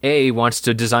A wants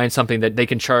to design something that they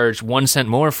can charge 1 cent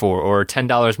more for, or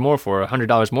 $10 more for, or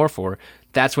 $100 more for.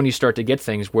 That's when you start to get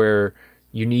things where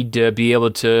you need to be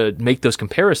able to make those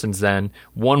comparisons then.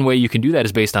 One way you can do that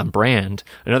is based on brand.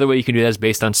 Another way you can do that is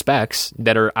based on specs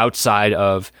that are outside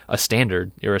of a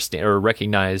standard or a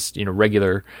recognized,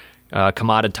 regular,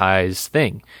 commoditized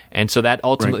thing. And so that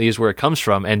ultimately is where it comes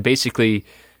from. And basically,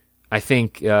 I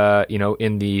think,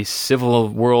 in the civil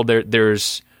world,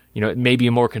 there's, maybe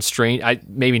a more constrained,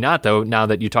 maybe not though, now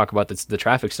that you talk about the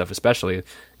traffic stuff, especially,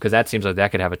 because that seems like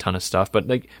that could have a ton of stuff, but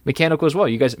like mechanical as well.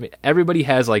 You guys, everybody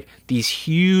has like these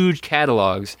huge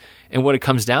catalogs, and what it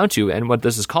comes down to, and what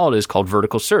this is called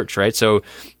vertical search, right? So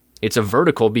it's a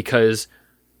vertical because,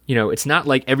 it's not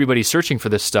like everybody's searching for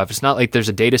this stuff. It's not like there's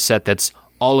a data set that's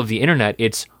all of the internet.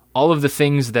 It's all of the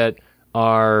things that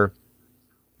are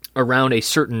around a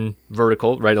certain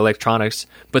vertical, right? Electronics.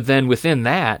 But then within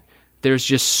that, there's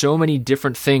just so many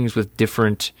different things with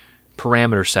different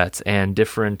parameter sets and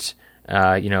different,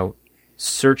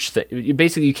 search.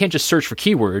 Basically, you can't just search for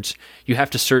keywords. You have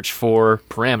to search for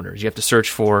parameters. You have to search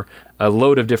for a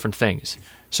load of different things.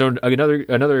 So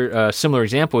another similar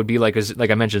example would be like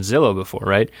I mentioned Zillow before,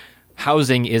 right?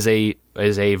 Housing is a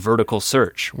vertical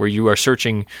search where you are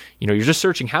searching. You're just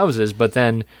searching houses, but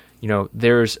then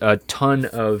there's a ton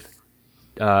of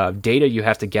data you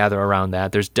have to gather around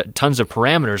that. There's tons of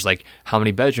parameters, like how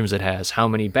many bedrooms it has, how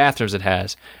many bathrooms it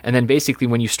has. And then basically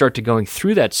when you start to going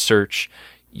through that search,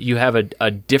 you have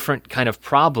a different kind of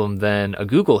problem than a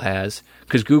Google has,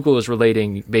 because Google is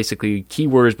relating basically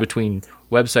keywords between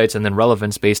websites and then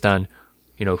relevance based on,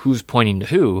 who's pointing to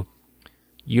who.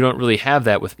 you don't really have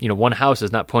that with, one house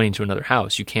is not pointing to another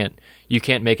house. You can't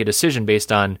make a decision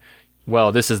based on,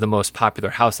 well, this is the most popular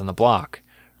house on the block,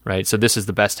 right? So this is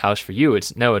the best house for you.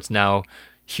 It's now,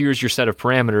 here's your set of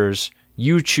parameters.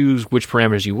 You choose which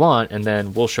parameters you want, and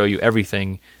then we'll show you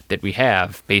everything that we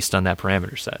have based on that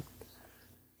parameter set.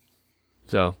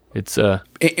 So it's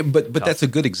but that's a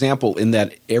good example in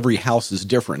that every house is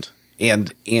different,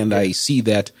 and I see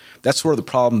that that's sort of the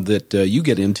problem that you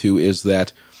get into is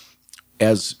that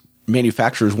as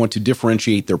manufacturers want to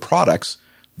differentiate their products,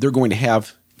 they're going to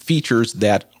have features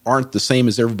that aren't the same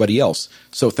as everybody else.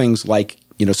 So things like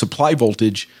supply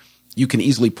voltage, you can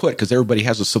easily put because everybody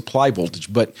has a supply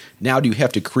voltage, but now do you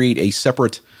have to create a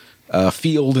separate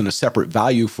field and a separate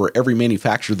value for every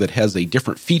manufacturer that has a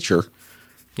different feature?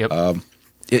 Yep.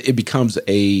 It becomes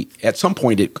at some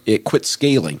point it quits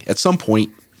scaling. At some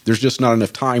point, there's just not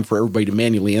enough time for everybody to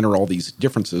manually enter all these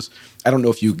differences. I don't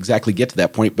know if you exactly get to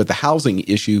that point, but the housing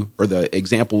issue or the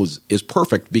example is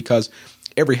perfect because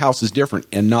every house is different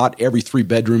and not every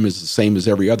 3-bedroom is the same as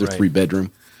every other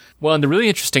 3-bedroom. Well, and the really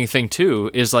interesting thing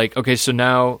too is like, okay, so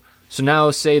now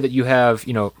say that you have,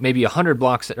 maybe 100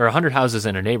 blocks or 100 houses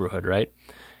in a neighborhood, right?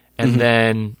 And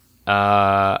then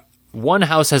one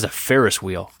house has a Ferris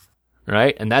wheel.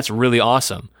 Right? And that's really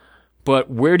awesome. But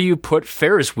where do you put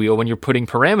Ferris wheel when you're putting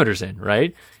parameters in,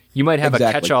 right? You might have a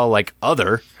catch-all like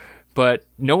other, but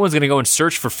no one's going to go and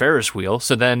search for Ferris wheel.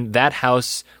 So then that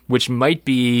house, which might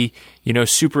be,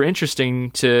 super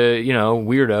interesting to,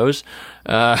 weirdos,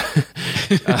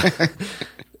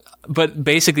 but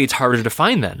basically it's harder to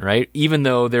find then, right? Even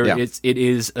though it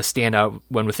is a standout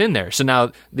one within there. So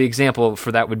now the example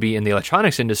for that would be in the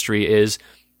electronics industry is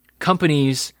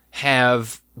companies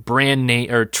have brand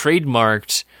name or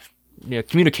trademarked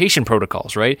communication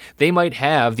protocols, right? They might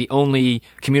have the only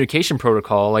communication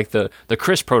protocol, like the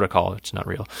CRIS protocol. It's not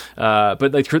real,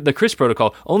 but like the CRIS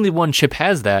protocol, only one chip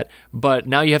has that. But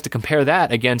now you have to compare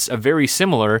that against a very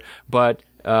similar but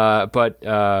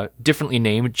differently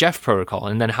named Jeff protocol,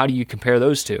 and then how do you compare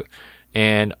those two?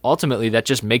 And ultimately, that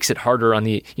just makes it harder on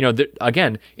the,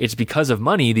 again, it's because of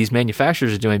money these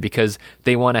manufacturers are doing because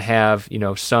they want to have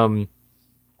some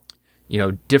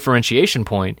differentiation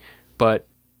point, but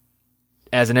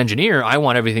as an engineer, I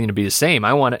want everything to be the same.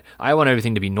 I want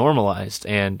everything to be normalized,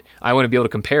 and I want to be able to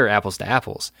compare apples to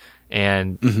apples.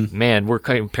 And man, we're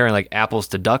comparing like apples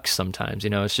to ducks sometimes.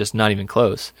 It's just not even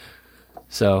close.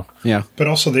 So yeah, but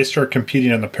also they start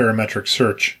competing on the parametric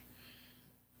search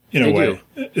in a way,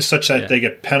 such that they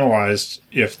get penalized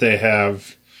if they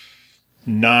have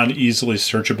non-easily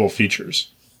searchable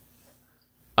features.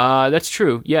 That's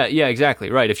true. Yeah, exactly.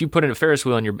 Right. If you put in a Ferris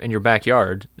wheel in your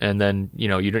backyard and then,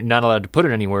 you're not allowed to put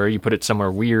it anywhere, you put it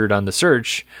somewhere weird on the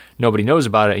search, nobody knows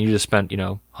about it, and you just spent,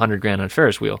 $100,000 on a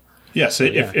Ferris wheel. Yes, so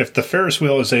if the Ferris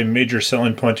wheel is a major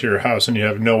selling point to your house and you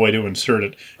have no way to insert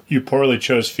it, you poorly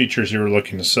chose features you were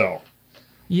looking to sell.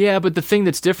 Yeah, but the thing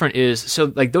that's different is,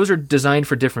 so like those are designed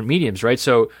for different mediums, right?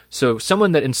 So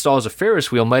someone that installs a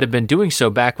Ferris wheel might have been doing so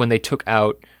back when they took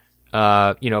out,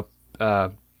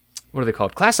 what are they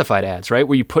called? Classified ads, right?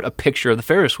 Where you put a picture of the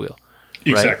Ferris wheel.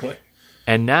 Exactly. Right?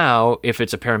 And now, if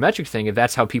it's a parametric thing, if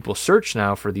that's how people search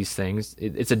now for these things,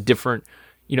 it's a different,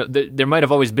 there might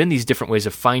have always been these different ways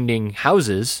of finding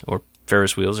houses or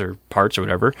Ferris wheels or parts or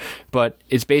whatever, but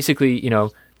it's basically,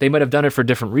 they might have done it for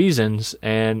different reasons,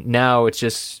 and now it's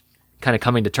just kind of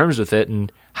coming to terms with it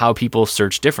and how people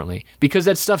search differently. Because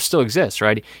that stuff still exists,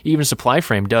 right? Even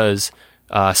SupplyFrame does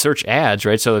search ads,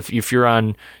 right? So if you're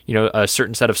on, a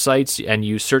certain set of sites and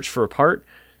you search for a part,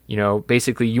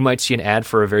 basically you might see an ad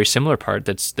for a very similar part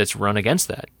that's run against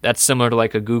that. That's similar to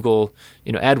like a Google,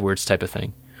 AdWords type of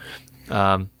thing.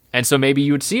 And so maybe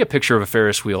you would see a picture of a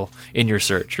Ferris wheel in your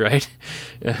search, right?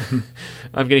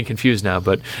 I'm getting confused now,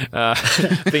 but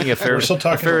thinking of Ferris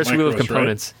wheel of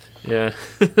components. Right?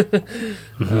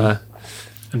 Yeah.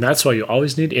 And that's why you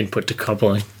always need input to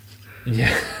coupling.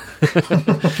 Yeah.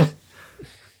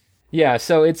 Yeah,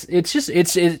 so it's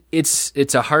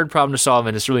a hard problem to solve,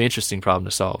 and it's a really interesting problem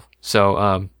to solve. So,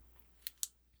 I'm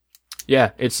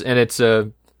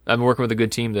working with a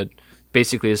good team that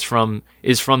basically is from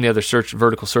the other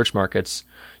vertical search markets,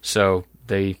 so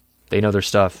they know their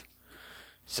stuff.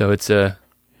 So it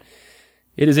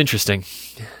is interesting.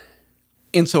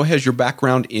 And so has your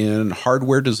background in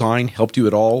hardware design helped you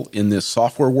at all in this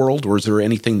software world, or is there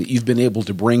anything that you've been able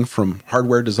to bring from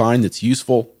hardware design that's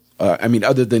useful?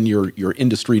 Other than your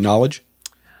industry knowledge?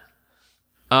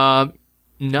 Not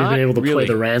You've been able to play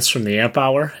the rants from the amp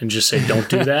hour and just say, don't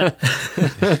do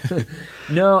that?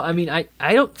 No, I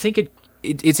don't think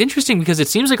it's interesting because it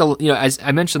seems like, as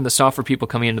I mentioned, the software people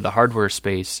coming into the hardware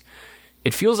space,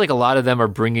 it feels like a lot of them are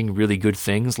bringing really good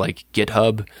things like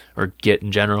GitHub or Git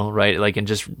in general, right? Like, and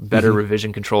just better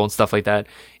revision control and stuff like that.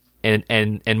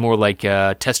 And more like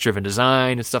test-driven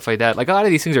design and stuff like that. Like, a lot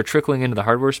of these things are trickling into the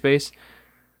hardware space.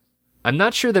 I'm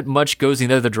not sure that much goes in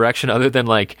the other direction other than,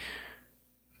 like,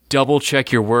 double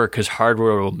check your work because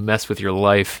hardware will mess with your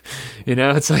life. You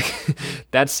know, it's like,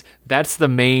 that's the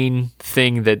main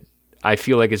thing that I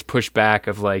feel like is pushed back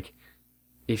of, like,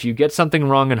 if you get something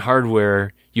wrong in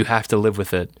hardware, you have to live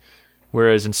with it.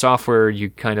 Whereas in software, you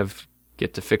kind of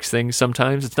get to fix things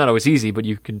sometimes. It's not always easy, but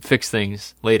you can fix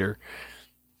things later.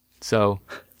 So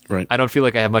right. I don't feel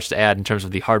like I have much to add in terms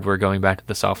of the hardware going back to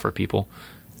the software people.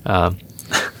 And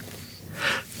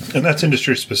that's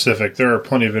industry specific. There are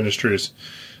plenty of industries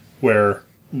where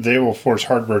they will force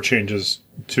hardware changes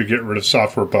to get rid of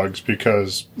software bugs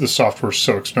because the software is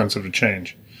so expensive to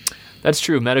change. That's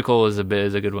true. Medical is a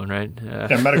good one, right?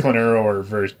 And medical and aero are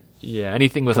very... Yeah,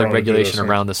 anything with like regulation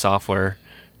around the software,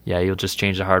 yeah, you'll just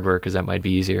change the hardware because that might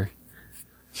be easier.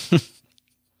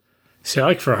 See, I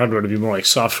like for hardware to be more like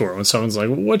software. When someone's like,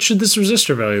 what should this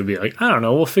resistor value be? Like, I don't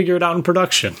know, we'll figure it out in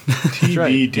production.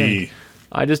 TBD. Right.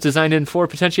 I just designed in 4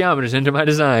 potentiometers into my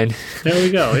design. There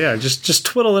we go, yeah, just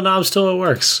twiddle the knobs till it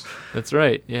works. That's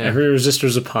right, yeah. Every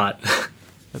resistor's a pot.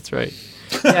 That's right.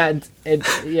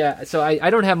 Yeah, so I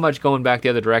don't have much going back the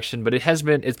other direction, but it's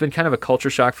been kind of a culture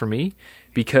shock for me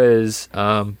because,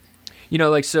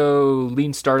 like, so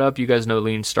Lean Startup, you guys know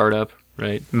Lean Startup,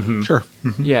 right? Mm-hmm. Sure.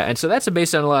 Mm-hmm. Yeah, and so that's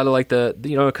based on a lot of like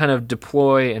the, kind of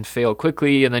deploy and fail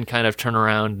quickly and then kind of turn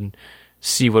around and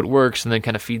see what works and then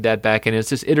kind of feed that back. And it's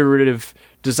this iterative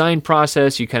design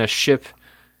process. You kind of ship,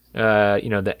 the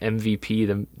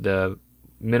MVP, the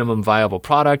minimum viable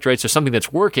product, right? So something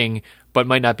that's working, but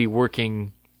might not be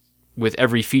working with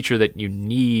every feature that you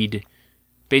need,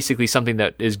 basically something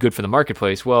that is good for the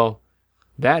marketplace. Well,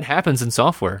 that happens in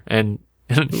software. And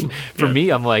for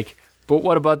me, I'm like, but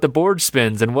what about the board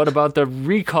spins and what about the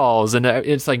recalls? And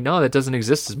it's like, no, that doesn't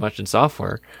exist as much in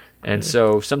software. And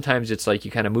so sometimes it's like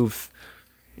you kind of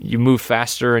move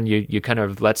faster and you kind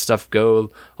of let stuff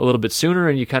go a little bit sooner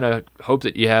and you kind of hope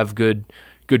that you have good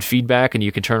feedback and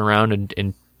you can turn around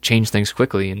and change things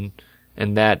quickly.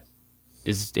 And that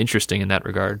is interesting in that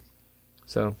regard.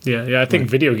 So yeah, I think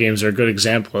video games are a good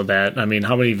example of that. I mean,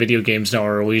 how many video games now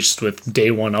are released with day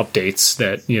one updates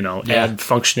that, add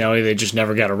functionality they just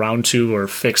never got around to or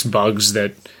fix bugs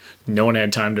that no one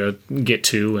had time to get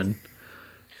to? And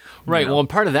right. Well, and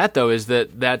part of that, though, is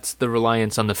that's the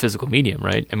reliance on the physical medium,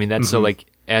 right? I mean, that's so like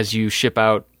as you ship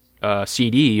out a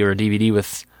CD or a DVD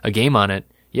with a game on it,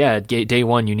 yeah, day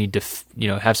one you need to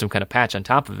have some kind of patch on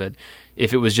top of it.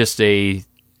 If it was just a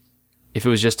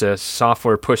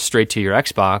software push straight to your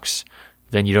Xbox,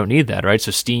 then you don't need that, right? So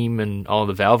Steam and all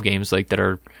the Valve games like that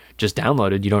are just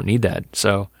downloaded, you don't need that.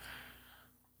 So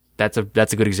that's a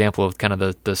good example of kind of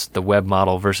the web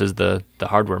model versus the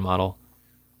hardware model.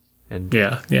 And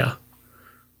yeah. Yeah,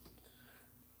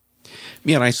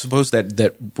 and I suppose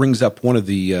that brings up one of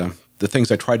the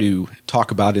things I try to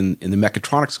talk about in the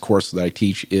mechatronics course that I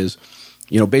teach is,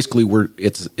 basically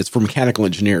it's for mechanical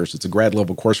engineers. It's a grad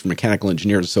level course for mechanical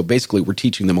engineers. So basically we're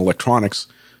teaching them electronics.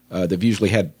 They've usually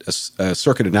had a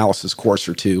circuit analysis course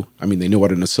or two. I mean, they know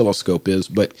what an oscilloscope is,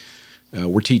 but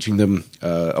we're teaching them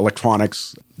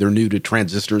electronics. They're new to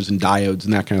transistors and diodes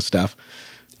and that kind of stuff.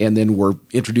 And then we're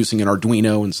introducing an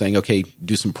Arduino and saying, okay,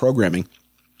 do some programming.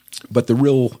 But the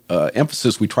real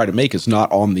emphasis we try to make is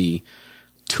not on the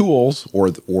tools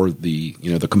or the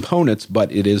the components,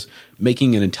 but it is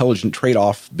making an intelligent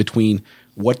trade-off between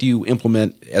what do you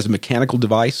implement as a mechanical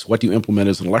device, what do you implement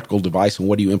as an electrical device, and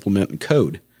what do you implement in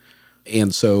code.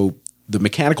 And so the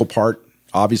mechanical part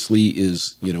obviously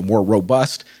is more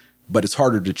robust, but it's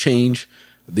harder to change.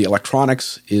 The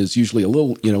electronics is usually a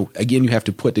little, again,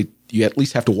 you at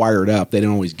least have to wire it up. They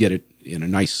don't always get it in a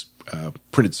nice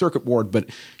printed circuit board, but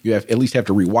you at least have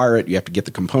to rewire it. You have to get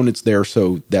the components there.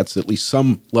 So that's at least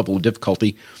some level of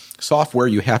difficulty. Software,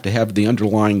 you have to have the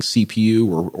underlying CPU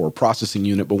or processing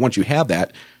unit. But once you have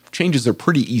that, changes are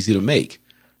pretty easy to make.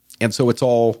 And so it's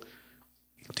all,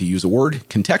 to use a word,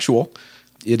 contextual.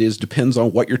 It depends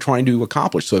on what you're trying to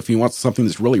accomplish. So if you want something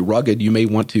that's really rugged, you may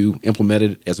want to implement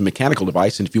it as a mechanical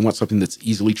device. And if you want something that's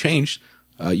easily changed,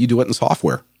 you do it in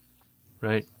software.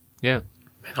 Right. Yeah.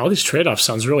 Man, all these trade-offs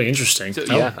sounds really interesting. So,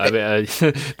 yeah, I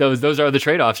mean, those are the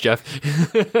trade-offs, Jeff.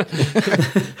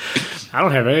 I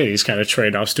don't have any of these kind of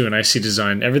trade-offs doing IC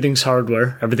design. Everything's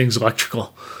hardware. Everything's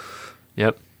electrical.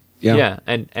 Yep. Yeah.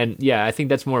 And yeah, I think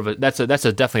that's more of that's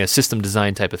definitely a system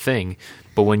design type of thing.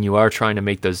 But when you are trying to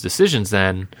make those decisions,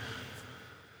 then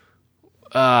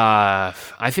I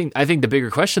think the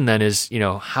bigger question then is,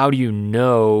 how do you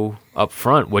know up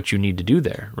front what you need to do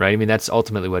there, right? I mean, that's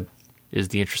ultimately what is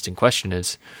the interesting question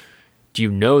is, do you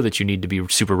know that you need to be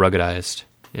super ruggedized?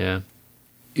 Yeah.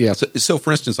 Yeah. So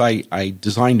for instance, I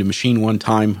designed a machine one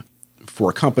time for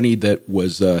a company that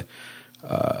was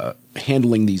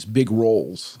handling these big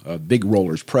rolls, big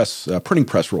rollers, printing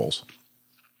press rolls.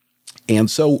 And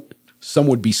so some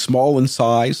would be small in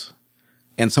size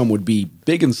and some would be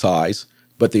big in size,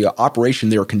 but the operation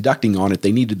they were conducting on it,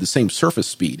 they needed the same surface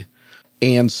speed.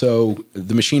 And so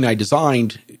the machine I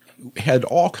designed had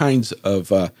all kinds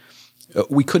of,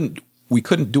 we couldn't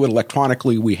do it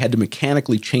electronically. We had to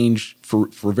mechanically change, for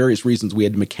various reasons, we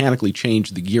had to mechanically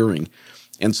change the gearing.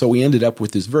 And so we ended up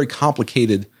with this very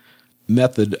complicated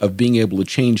method of being able to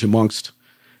change amongst,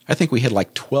 I think we had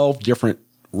like 12 different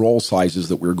roll sizes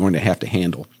that we were going to have to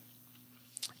handle.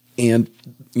 And,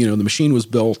 the machine was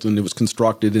built and it was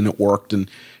constructed and it worked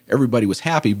and everybody was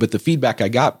happy. But the feedback I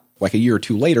got like a year or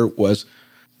two later was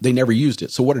they never used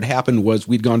it. So what had happened was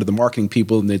we'd gone to the marketing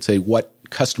people and they'd say, what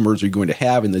customers are you going to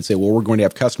have? And they'd say, well, we're going to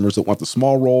have customers that want the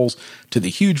small rolls to the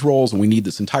huge rolls and we need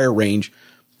this entire range.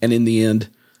 And in the end,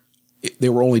 they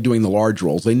were only doing the large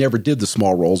rolls. They never did the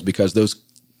small rolls because those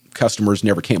customers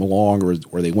never came along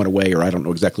or they went away, or I don't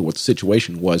know exactly what the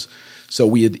situation was. So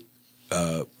we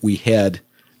had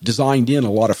designed in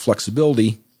a lot of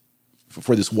flexibility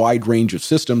for this wide range of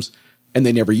systems, and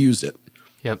they never used it.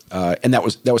 Yep. And that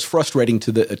was frustrating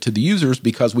to the users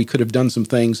because we could have done some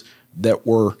things that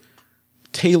were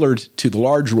tailored to the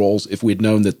large rolls if we had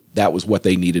known that was what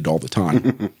they needed all the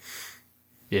time.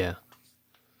 Yeah.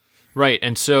 Right.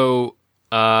 And so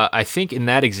I think in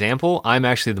that example, I'm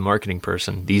actually the marketing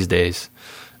person these days,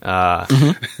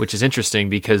 which is interesting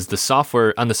because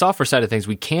on the software side of things,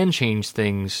 we can change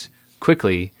things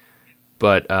quickly,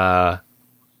 but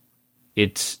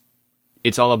it's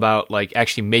all about like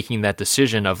actually making that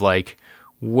decision of like,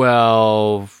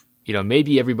 well,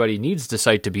 maybe everybody needs the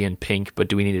site to be in pink, but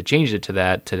do we need to change it to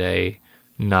that today?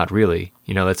 Not really.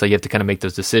 It's like you have to kind of make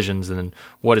those decisions and then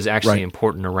what is actually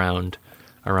important around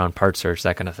part search,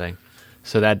 that kind of thing.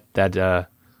 So that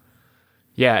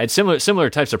it's similar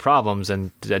types of problems,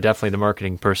 and definitely the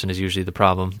marketing person is usually the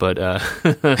problem. But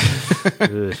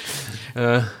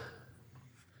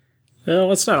well,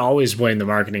 let's not always blame the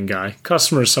marketing guy.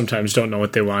 Customers sometimes don't know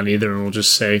what they want either, and will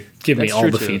just say, "Give me all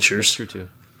the features." That's true too.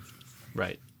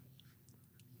 Right.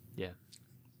 Yeah.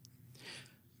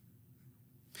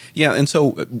 Yeah, and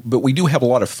so, but we do have a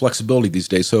lot of flexibility these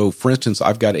days. So, for instance,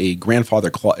 I've got a grandfather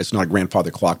clock. It's not a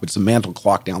grandfather clock, but it's a mantle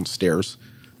clock downstairs.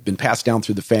 Been passed down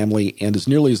through the family, and as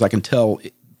nearly as I can tell,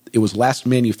 it was last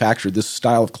manufactured. This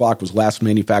style of clock was last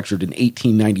manufactured in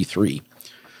 1893.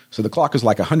 So the clock is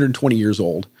like 120 years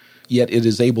old, yet it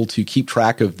is able to keep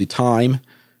track of the time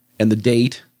and the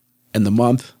date and the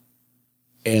month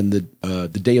and the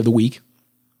day of the week.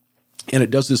 And it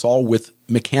does this all with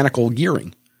mechanical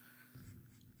gearing.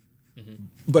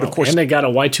 But of course, and they got a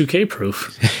Y2K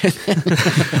proof.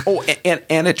 Oh,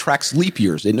 and it tracks leap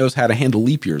years. It knows how to handle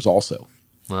leap years also.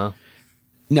 Wow.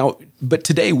 Now, but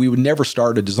today we would never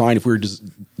start a design. If we were to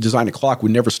design a clock,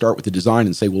 we'd never start with the design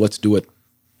and say, well, let's do it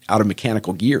out of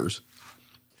mechanical gears.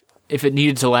 If it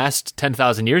needed to last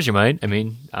 10,000 years, you might. I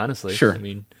mean, honestly. Sure. I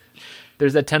mean,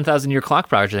 there's that 10,000-year clock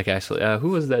project, actually. Who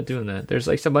was that doing that? There's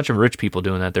like a bunch of rich people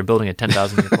doing that. They're building a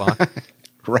 10,000-year clock.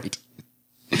 Right.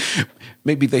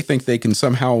 Maybe they think they can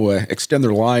somehow extend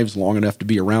their lives long enough to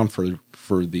be around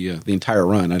for the entire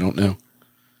run. I don't know.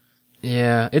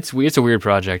 Yeah, it's a weird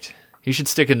project. You should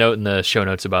stick a note in the show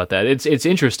notes about that. It's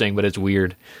interesting, but it's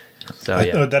weird. So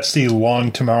yeah, that's the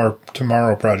Long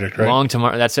Tomorrow project, right? Long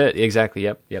Tomorrow. That's it. Exactly.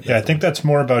 Yep. Yeah, I think that's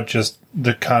more about just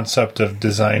the concept of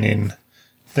designing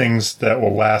things that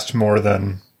will last more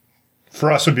than,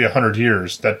 for us, would be 100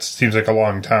 years. That seems like a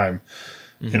long time.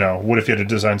 Mm-hmm. What if you had to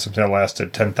design something that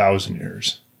lasted 10,000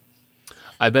 years?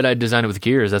 I bet I'd design it with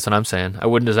gears. That's what I'm saying. I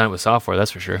wouldn't design it with software. That's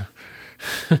for sure.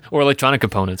 Or electronic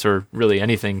components, or really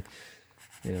anything.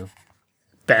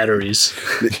 Batteries.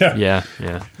 Yeah.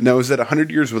 Now, is that 100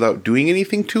 years without doing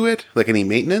anything to it, like any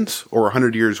maintenance, or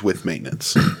 100 years with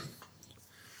maintenance?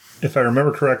 If I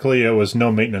remember correctly, it was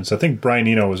no maintenance. I think Brian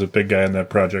Eno was a big guy in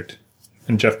that project.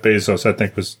 And Jeff Bezos, I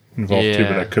think, was involved too,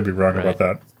 but I could be wrong about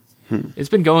that. It's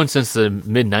been going since the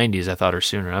mid-'90s, I thought, or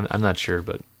sooner. I'm not sure,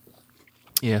 but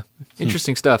yeah.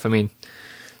 Interesting stuff. I mean,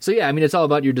 it's all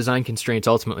about your design constraints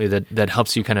ultimately that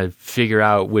helps you kind of figure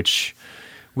out which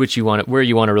you want, where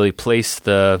you want to really place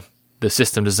the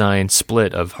system design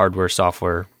split of hardware,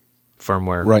 software,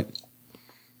 firmware, right,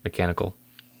 mechanical.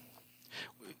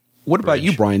 What about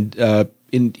you, Brian?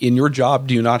 In your job,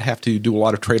 do you not have to do a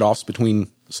lot of trade-offs between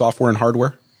software and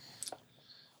hardware?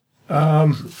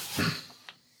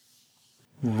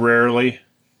 Rarely.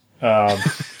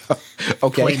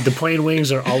 Okay. The plane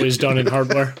wings are always done in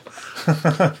hardware.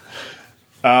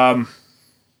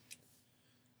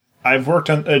 I've worked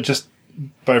on, just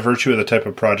by virtue of the type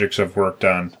of projects I've worked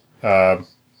on, a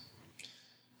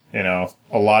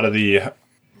lot of the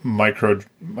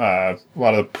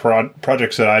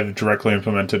projects that I've directly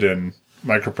implemented in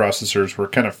microprocessors were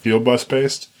kind of field bus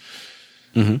based.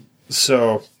 Mm-hmm.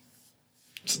 So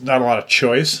it's not a lot of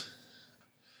choice.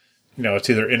 It's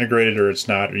either integrated or it's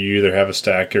not, or you either have a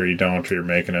stack or you don't, or you're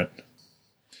making it.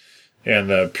 And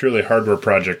the purely hardware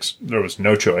projects, there was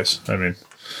no choice. I mean,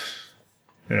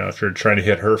 if you're trying to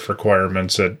hit HERF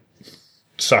requirements, that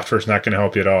software's not going to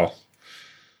help you at all.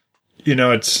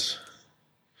 It's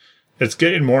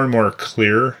getting more and more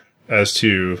clear as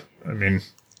to,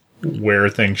 where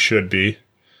things should be.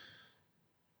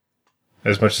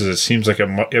 As much as it seems like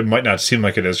it might not seem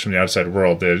like it is from the outside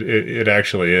world, it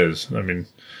actually is.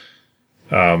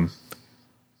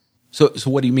 So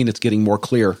what do you mean it's getting more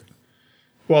clear?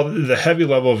 Well, the heavy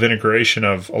level of integration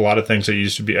of a lot of things that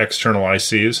used to be external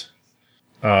ICs,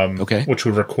 which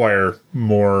would require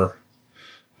more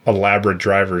elaborate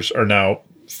drivers, are now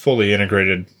fully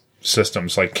integrated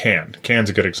systems like CAN. CAN's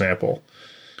a good example.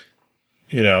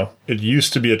 It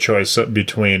used to be a choice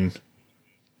between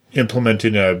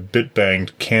implementing a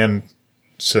bit-banged CAN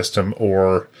system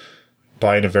or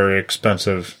buying a very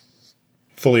expensive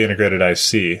fully integrated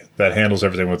IC that handles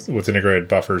everything with integrated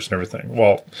buffers and everything.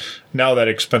 Well, now that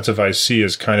expensive IC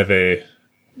is kind of a,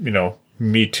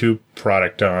 Me Too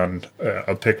product on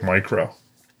a PIC Micro.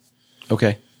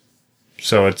 Okay.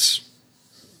 So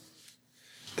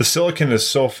the silicon is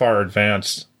so far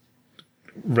advanced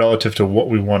relative to what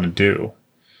we want to do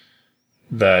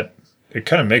that it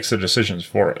kind of makes the decisions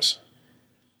for us.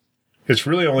 It's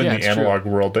really only in the analog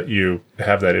world that you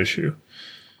have that issue.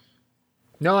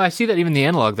 No, I see that even the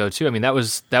analog though too. That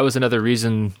was another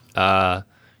reason.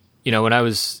 When I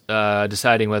was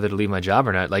deciding whether to leave my job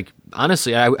or not, like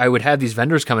honestly, I would have these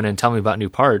vendors come in and tell me about new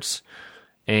parts,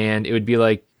 and it would be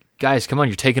like, guys, come on,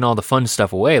 you're taking all the fun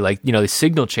stuff away. Like the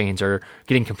signal chains are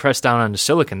getting compressed down onto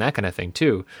silicon, that kind of thing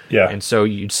too. Yeah, and so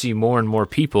you'd see more and more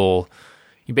people.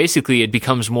 Basically, it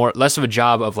becomes less of a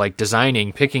job of like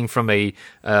designing, picking from a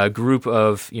group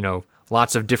of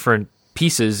lots of different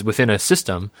pieces within a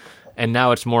system. And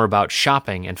now it's more about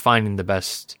shopping and finding the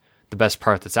best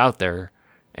part that's out there,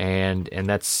 and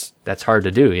that's hard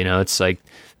to do. It's like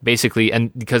basically,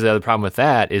 and because the other problem with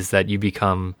that is that you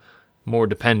become more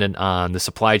dependent on the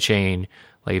supply chain.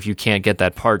 Like if you can't get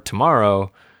that part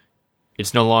tomorrow,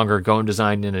 it's no longer go and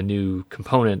design in a new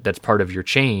component that's part of your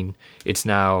chain. It's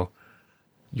now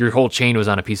your whole chain was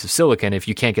on a piece of silicon. If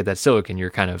you can't get that silicon, you're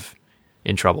kind of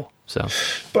in trouble. So,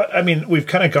 but we've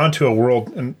kind of gone to a world,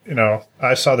 and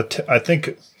I saw I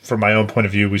think from my own point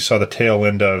of view, we saw the tail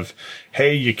end of,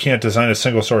 hey, you can't design a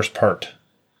single source part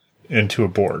into a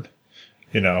board.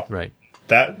 Right.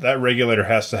 That regulator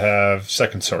has to have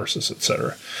second sources,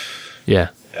 etc. Yeah.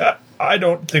 I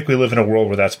don't think we live in a world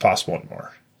where that's possible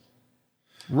anymore.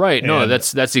 Right. No,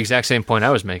 that's the exact same point I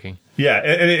was making. Yeah,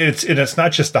 and it's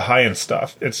not just the high end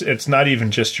stuff. It's not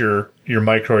even just your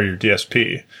micro or your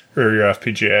DSP or your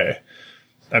FPGA.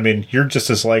 You're just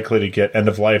as likely to get end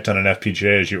of life on an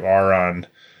FPGA as you are on,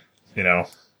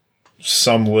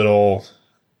 some little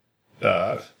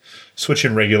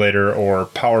switch-in regulator or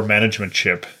power management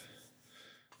chip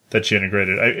that you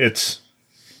integrated.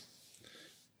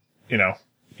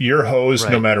 Your hose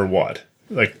no matter what.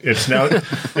 Like it's now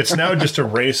just a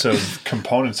race of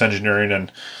components engineering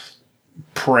and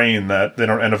praying that they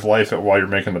don't end of life it while you're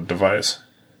making the device.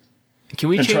 Can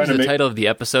we change the title of the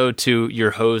episode to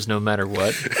 "Your Hose No Matter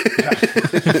What"?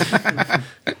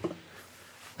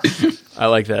 I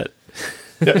like that.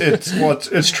 Yeah,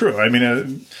 it's true.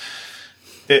 And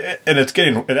it's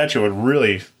getting. It actually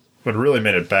what really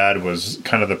made it bad was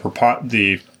kind of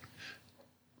the.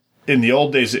 In the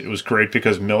old days, it was great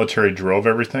because military drove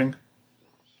everything,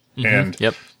 and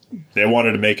they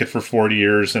wanted to make it for 40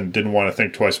 years and didn't want to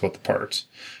think twice about the parts.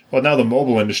 Well, now the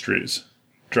mobile industry is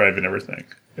driving everything.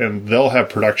 And they'll have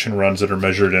production runs that are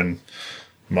measured in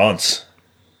months.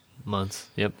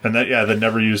 Yep. And they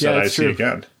never use that IC true.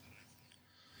 again.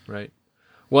 Right.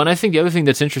 Well, and I think the other thing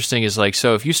that's interesting is like,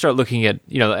 so if you start looking at,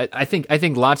 I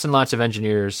think lots and lots of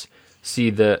engineers see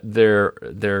their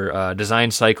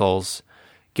design cycles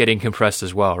getting compressed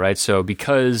as well, right? So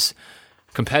because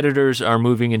competitors are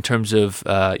moving in terms of,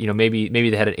 maybe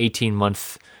they had an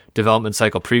 18-month development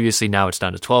cycle previously, now it's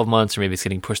down to 12 months, or maybe it's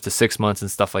getting pushed to 6 months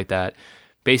and stuff like that.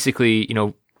 Basically,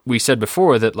 we said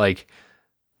before that like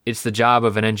it's the job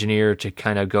of an engineer to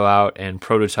kind of go out and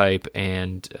prototype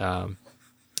and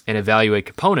evaluate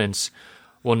components.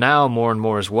 Well, now more and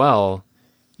more as well,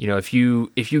 if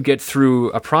you get through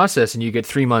a process and you get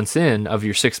 3 months in of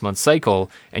your 6-month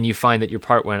cycle and you find that your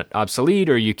part went obsolete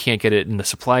or you can't get it in the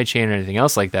supply chain or anything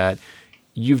else like that,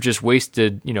 you've just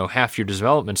wasted, half your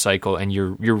development cycle, and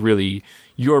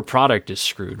your product is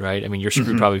screwed, right? I mean, you're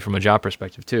screwed probably from a job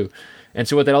perspective too. And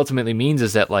so what that ultimately means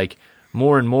is that like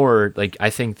more and more, like I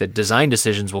think that design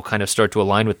decisions will kind of start to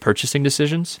align with purchasing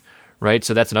decisions, right?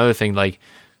 So that's another thing. Like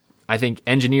I think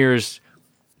engineers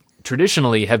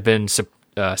traditionally have been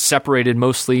separated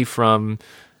mostly from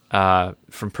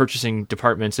purchasing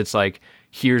departments. It's like,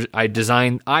 I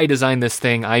designed this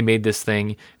thing, I made this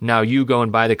thing, now you go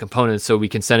and buy the components so we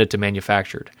can send it to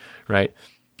manufactured, right?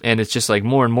 And it's just like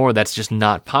more and more that's just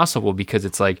not possible, because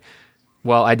it's like,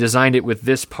 well, I designed it with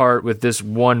this part, with this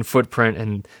one footprint,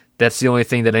 and that's the only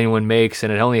thing that anyone makes,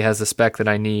 and it only has the spec that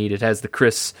I need. It has the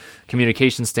CRIS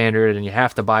communication standard, and you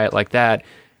have to buy it like that.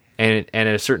 And at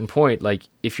a certain point, like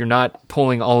if you're not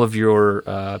pulling all of your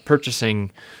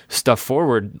purchasing stuff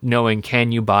forward, knowing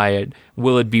can you buy it,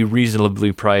 will it be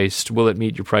reasonably priced, will it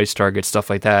meet your price target, stuff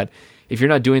like that. If you're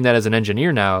not doing that as an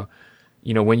engineer now,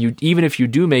 even if you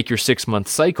do make your 6-month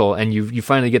cycle and you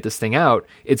finally get this thing out,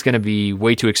 it's going to be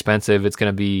way too expensive. It's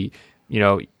going to be,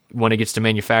 when it gets to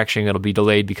manufacturing, it'll be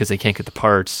delayed because they can't get the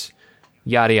parts.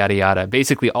 Yada yada yada.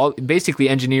 Basically,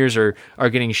 engineers are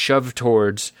getting shoved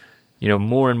towards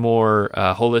more and more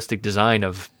holistic design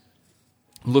of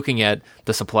looking at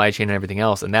the supply chain and everything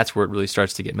else, and that's where it really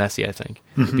starts to get messy, I think.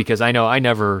 Because I know I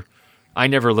never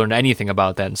learned anything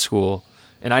about that in school,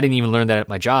 and I didn't even learn that at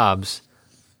my jobs.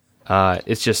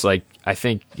 It's just like, I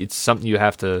think it's something you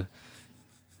have to.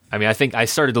 I mean, I think I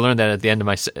started to learn that at the end of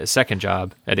my second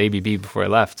job at ABB before I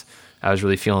left. I was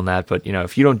really feeling that, but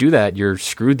if you don't do that, you're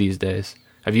screwed these days.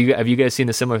 Have you guys seen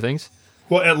the similar things?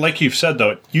 Well, like you've said,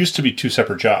 though, it used to be 2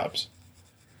 separate jobs.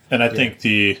 And I think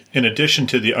in addition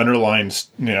to the underlying,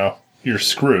 you're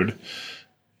screwed,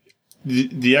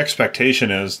 the expectation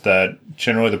is that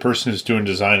generally the person who's doing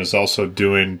design is also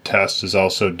doing tests, is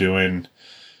also doing,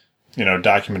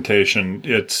 documentation.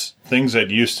 It's things that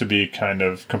used to be kind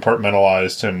of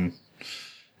compartmentalized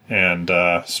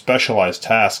and specialized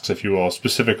tasks, if you will,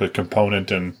 specifically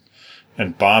component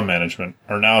and BOM management,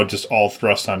 are now just all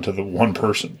thrust onto the one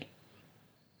person.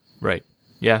 Right.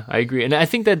 Yeah, I agree. And I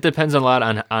think that depends a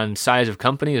lot on size of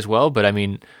company as well. But I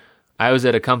mean, I was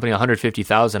at a company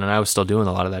 150,000 and I was still doing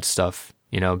a lot of that stuff,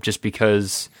 just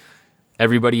because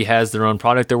everybody has their own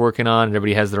product they're working on. And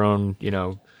everybody has their own,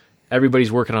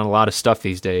 everybody's working on a lot of stuff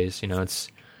these days. It's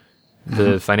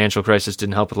the financial crisis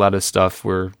didn't help with a lot of stuff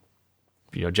where,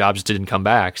 jobs didn't come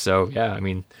back. So yeah, I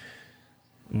mean,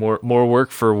 more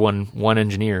work for one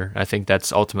engineer. I think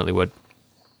that's ultimately what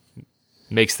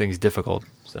makes things difficult.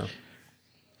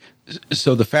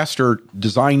 So the faster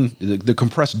design, the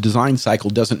compressed design cycle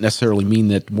doesn't necessarily mean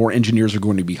that more engineers are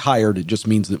going to be hired. It just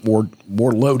means that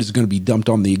more load is going to be dumped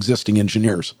on the existing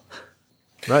engineers.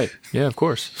 Right. Yeah, of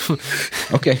course.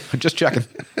 Okay, just checking.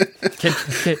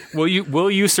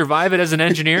 Will you survive it as an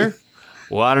engineer?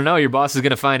 Well, I don't know. Your boss is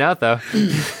going to find out, though.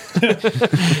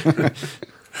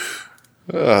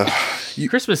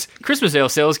 Christmas ale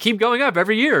sales keep going up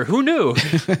every year. Who knew?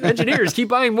 Engineers keep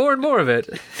buying more and more of it.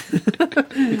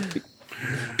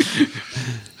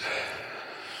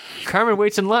 Carmen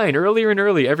waits in line earlier and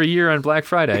early every year on Black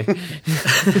Friday.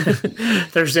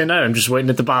 Thursday night, I'm just waiting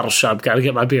at the bottle shop. Gotta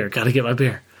get my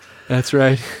beer. That's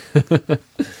right.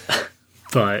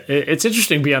 But it's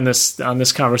interesting to be on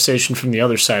this conversation from the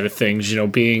other side of things.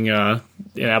 Being an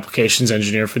applications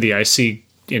engineer for the IC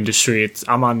industry,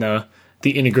 I'm on the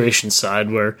integration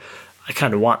side, where I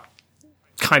kind of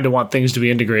want things to be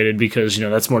integrated because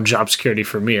that's more job security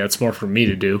for me. That's more for me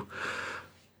to do.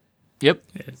 Yep.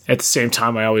 At the same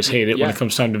time, I always hate it when it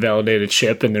comes time to validate a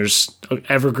chip, and there's an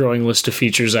ever-growing list of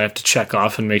features I have to check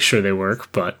off and make sure they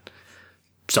work. But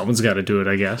someone's got to do it,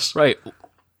 I guess. Right.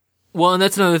 Well, and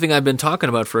that's another thing I've been talking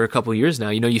about for a couple of years now.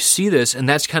 You see this, and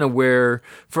that's kind of where,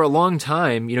 for a long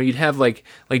time, you'd have like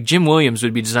Jim Williams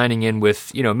would be designing in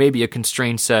with, maybe a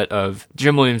constrained set of.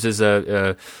 Jim Williams is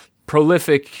a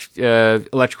prolific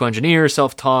electrical engineer,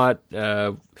 self-taught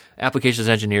applications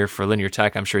engineer for Linear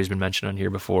Tech. I'm sure he's been mentioned on here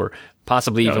before,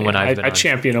 possibly even when I've been. I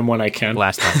champion him when I can.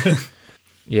 Last time,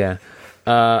 yeah.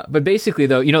 But basically,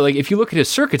 though, if you look at his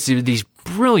circuits, these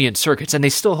brilliant circuits, and they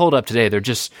still hold up today. They're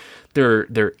just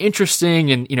they're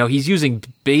interesting, and he's using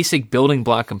basic building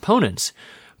block components.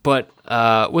 But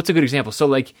what's a good example?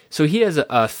 So he has a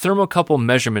thermocouple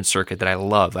measurement circuit that I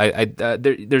love.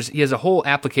 He has a whole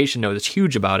application note that's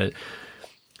huge about it.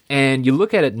 And you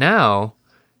look at it now,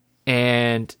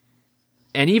 And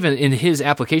even in his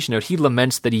application note, he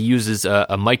laments that he uses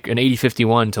an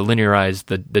 8051 to linearize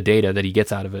the data that he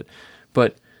gets out of it.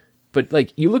 But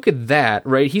like, you look at that,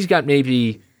 right? He's got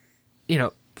maybe,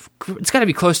 it's got to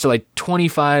be close to like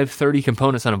 25, 30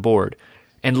 components on a board.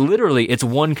 And literally, it's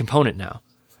one component now,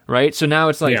 right? So now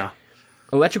it's like,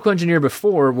 electrical engineer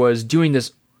before was doing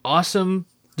this awesome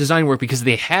design work because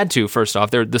they had to, first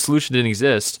off. The solution didn't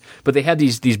exist, but they had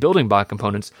these building block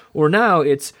components. Or now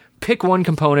it's pick one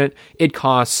component, it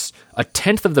costs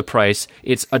 1/10 of the price,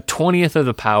 it's 1/20th of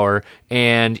the power,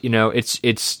 and it's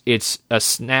a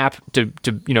snap to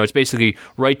it's basically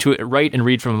write and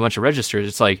read from a bunch of registers.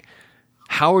 It's like,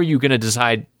 how are you going to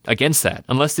decide against that?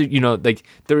 Unless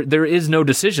there is no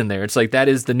decision there. It's like, that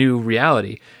is the new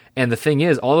reality. And the thing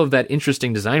is, all of that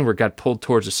interesting design work got pulled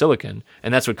towards the silicon.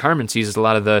 And that's what Karman sees as a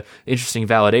lot of the interesting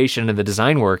validation and the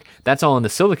design work. That's all in the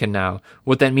silicon now.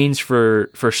 What that means for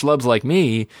schlubs like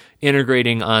me,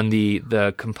 integrating on the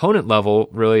component level,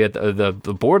 really at the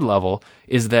board level,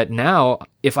 is that now,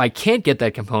 if I can't get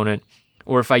that component,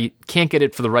 or if I can't get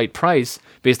it for the right price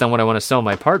based on what I want to sell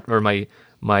my part or my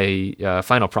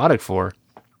final product for,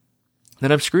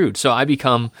 then I'm screwed. So I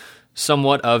become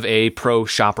somewhat of a pro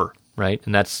shopper. Right,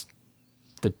 and that's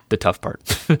the tough part.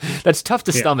 That's tough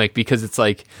to stomach, because it's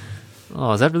like,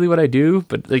 oh, is that really what I do?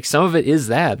 But like, some of it is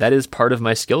that. That is part of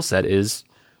my skill set, is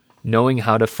knowing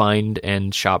how to find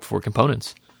and shop for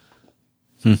components.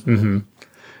 Mm-hmm.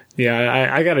 Yeah,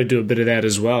 I got to do a bit of that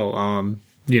as well.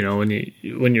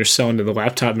 When you're selling to the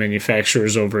laptop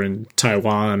manufacturers over in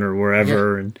Taiwan or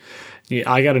wherever, and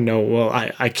I got to know, well,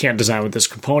 I can't design with this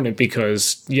component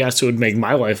because, yes, it would make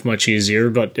my life much easier,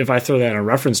 but if I throw that in a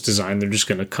reference design, they're just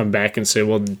going to come back and say,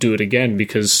 well, do it again,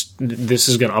 because this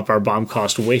is going to up our BOM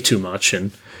cost way too much.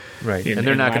 And right, and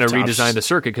they're not going to redesign the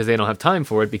circuit because they don't have time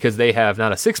for it, because they have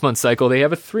not a 6-month cycle, they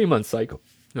have a 3-month cycle.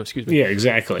 No, excuse me. Yeah,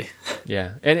 exactly.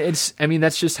 Yeah, and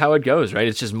that's just how it goes, right?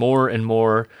 It's just more and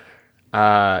more,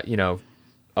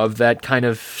 of that kind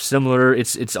of similar.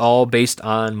 It's all based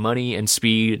on money and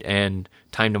speed and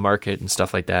time to market and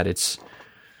stuff like that. It's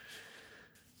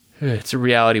a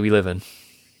reality we live in.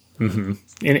 Mm-hmm.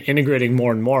 Integrating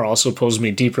more and more also pulls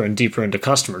me deeper and deeper into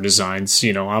customer designs.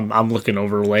 I'm looking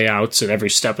over layouts at every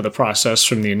step of the process,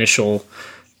 from the initial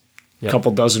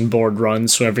couple dozen board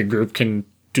runs, so every group can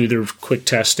do their quick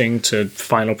testing, to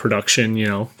final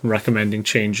production, recommending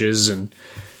changes and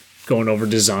going over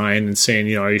design and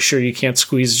saying, are you sure you can't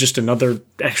squeeze just another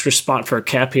extra spot for a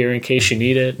cap here in case you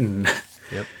need it? And,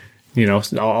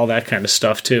 all that kind of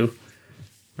stuff too.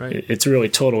 Right. It's really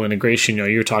total integration.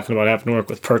 You're talking about having to work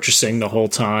with purchasing the whole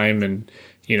time, and,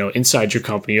 inside your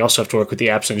company, you also have to work with the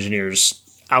apps engineers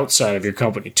outside of your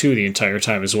company too, the entire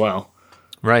time as well.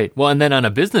 Right. Well, and then on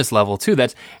a business level too,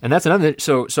 that's another.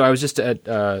 So I was just at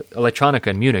Electronica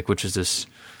in Munich, which is this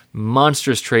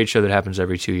monstrous trade show that happens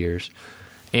every 2 years.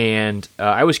 And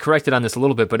I was corrected on this a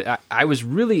little bit, but I was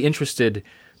really interested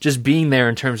just being there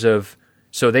in terms of,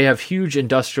 so they have huge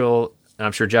industrial, and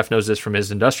I'm sure Jeff knows this from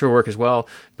his industrial work as well,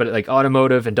 but like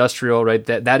automotive, industrial, right?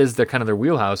 That is their kind of their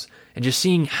wheelhouse. And just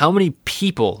seeing how many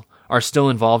people are still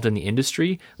involved in the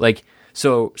industry. Like,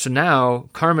 so now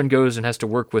Karman goes and has to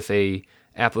work with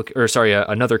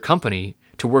another company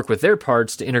to work with their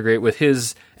parts to integrate with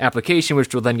his application,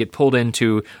 which will then get pulled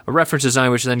into a reference design,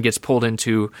 which then gets pulled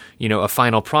into, a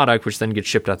final product, which then gets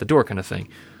shipped out the door, kind of thing.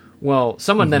 Well,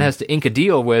 someone then has to ink a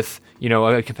deal with, a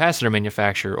capacitor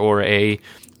manufacturer or a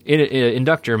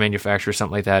inductor manufacturer,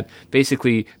 something like that.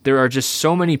 Basically, there are just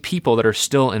so many people that are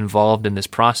still involved in this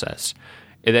process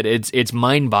that it's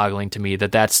mind-boggling to me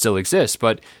that still exists.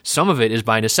 But some of it is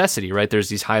by necessity, right? There's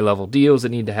these high-level deals that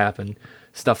need to happen,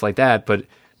 stuff like that. But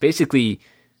basically,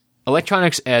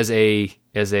 electronics as a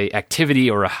activity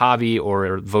or a hobby or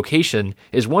a vocation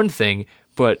is one thing,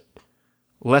 but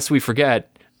lest we forget,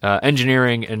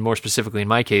 engineering, and more specifically in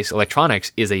my case,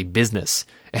 electronics, is a business,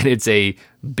 and it's a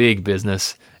big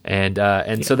business, and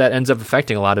so that ends up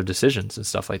affecting a lot of decisions and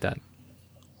stuff like that.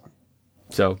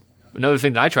 So another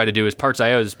thing that I try to do is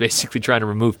Parts.io is basically trying to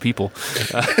remove people.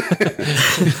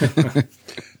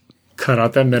 Cut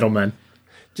out that middleman.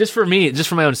 Just for me, just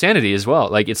for my own sanity as well.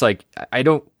 Like, it's like, I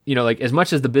don't, like, as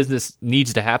much as the business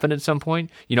needs to happen at some point,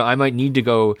 I might need to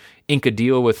go ink a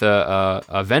deal with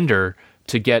a vendor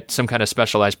to get some kind of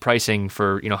specialized pricing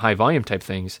for, high volume type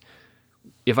things.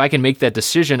 If I can make that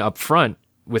decision up front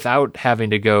without having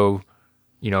to go,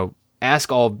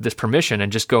 ask all this permission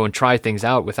and just go and try things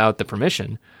out without the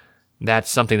permission,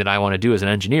 that's something that I want to do as an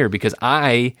engineer, because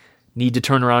I need to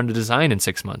turn around to design in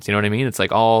 6 months. You know what I mean? It's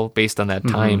like all based on that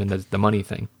time and the money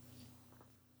thing.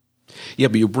 Yeah,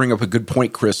 but you bring up a good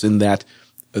point, Chris, in that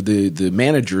the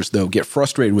managers, though, get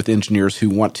frustrated with engineers who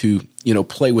want to,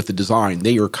 play with the design.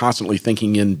 They are constantly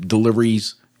thinking in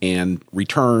deliveries and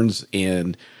returns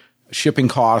and shipping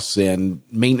costs and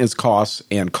maintenance costs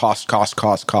and cost.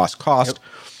 Yep.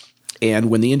 And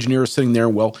when the engineer is sitting there,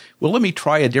 well, let me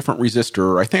try a different resistor,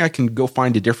 or I think I can go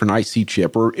find a different IC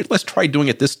chip, or let's try doing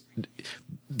it this.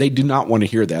 They do not want to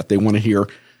hear that. They want to hear,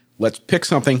 let's pick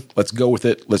something, let's go with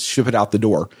it, let's ship it out the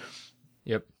door.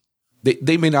 Yep.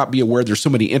 They may not be aware there's so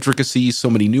many intricacies,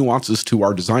 so many nuances to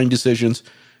our design decisions,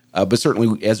 but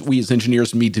certainly as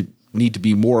engineers need to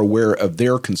be more aware of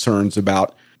their concerns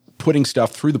about putting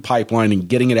stuff through the pipeline and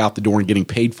getting it out the door and getting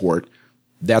paid for it.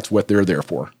 That's what they're there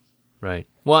for. Right.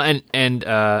 Well, and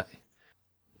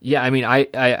yeah, I mean,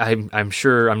 I'm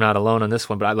sure I'm not alone on this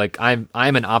one, but I'm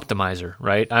an optimizer,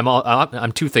 right?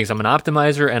 I'm two things. I'm an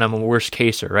optimizer and I'm a worst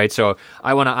caser, right? So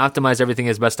I want to optimize everything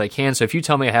as best I can. So if you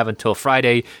tell me I have until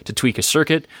Friday to tweak a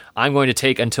circuit, I'm going to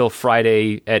take until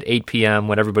Friday at 8 p.m.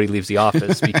 when everybody leaves the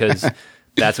office because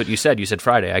that's what you said. You said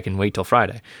Friday. I can wait till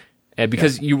Friday. And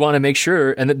because you want to make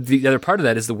sure, and the other part of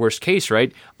that is the worst case,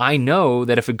 right? I know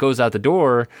that if it goes out the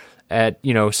door at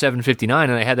 7:59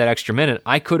 and I had that extra minute,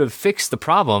 I could have fixed the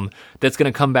problem that's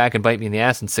going to come back and bite me in the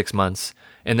ass in 6 months,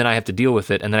 and then I have to deal with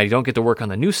it, and then I don't get to work on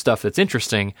the new stuff that's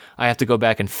interesting. I have to go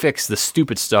back and fix the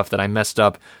stupid stuff that I messed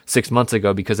up 6 months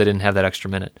ago because I didn't have that extra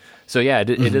minute. So yeah, it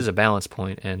is a balance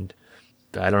point, and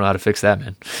I don't know how to fix that,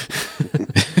 man.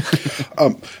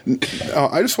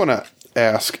 I just want to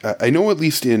ask, I know at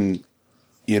least in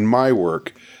my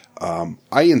work,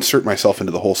 I insert myself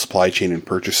into the whole supply chain and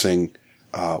purchasing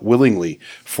willingly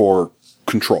for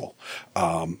control.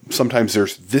 Sometimes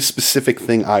there's this specific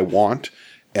thing I want,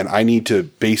 and I need to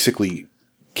basically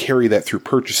carry that through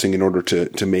purchasing in order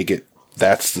to make it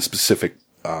that's the specific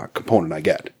component I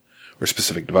get, or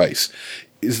specific device.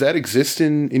 Is that exist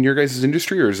in your guys'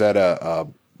 industry, or is that a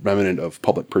remnant of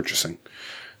public purchasing?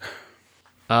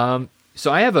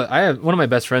 So I have one of my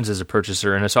best friends is a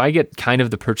purchaser, and so I get kind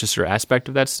of the purchaser aspect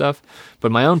of that stuff.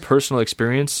 But my own personal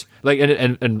experience,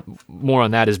 and more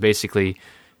on that, is basically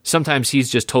sometimes he's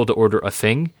just told to order a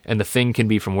thing, and the thing can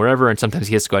be from wherever, and sometimes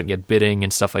he has to go out and get bidding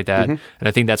and stuff like that. Mm-hmm. And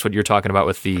I think that's what you're talking about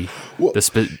with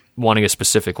wanting a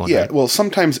specific one. Yeah, right? Well,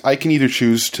 sometimes I can either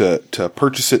choose to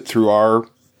purchase it through our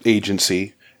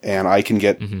agency, and I can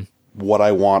get what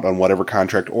I want on whatever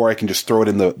contract, or I can just throw it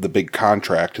in the big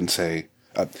contract and say,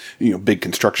 big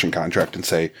construction contract and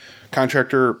say,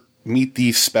 contractor, meet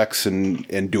these specs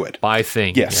and do it. Buy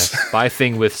thing. Yes. Buy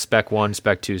thing with spec 1,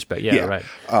 spec 2, spec. Yeah. Right.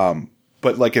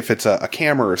 But like if it's a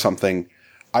camera or something,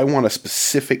 I want a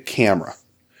specific camera.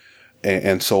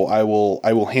 And so I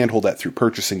will handhold that through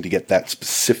purchasing to get that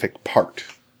specific part.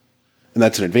 And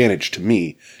that's an advantage to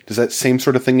me. Does that same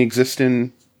sort of thing exist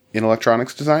in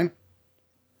electronics design?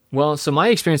 Well, so my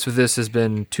experience with this has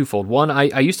been twofold. One,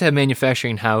 I used to have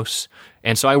manufacturing in-house,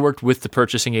 and so I worked with the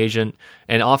purchasing agent,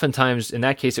 and oftentimes, in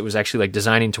that case, it was actually like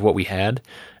designing to what we had.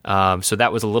 So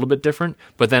that was a little bit different.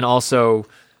 But then also,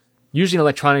 usually in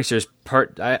electronics, there's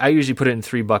I usually put it in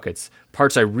 3 buckets.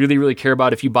 Parts I really, really care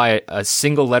about. If you buy a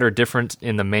single letter different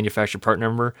in the manufacturer part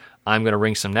number, I'm going to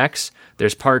wring some necks.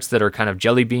 There's parts that are kind of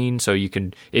jelly bean, so you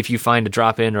can, if you find a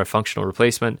drop-in or a functional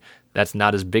replacement, that's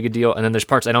not as big a deal. And then there's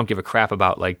parts I don't give a crap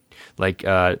about, like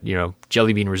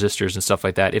jelly bean resistors and stuff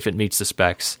like that. If it meets the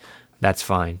specs, that's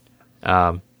fine.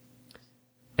 And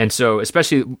so,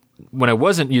 especially when I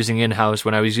wasn't using in-house,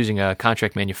 when I was using a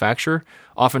contract manufacturer,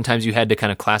 oftentimes you had to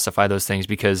kind of classify those things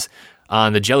because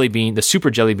on the jelly bean, the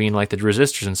super jelly bean, like the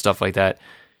resistors and stuff like that,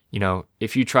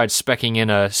 if you tried speccing in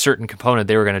a certain component,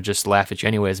 they were going to just laugh at you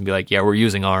anyways and be like, yeah, we're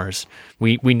using ours.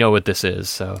 We know what this is.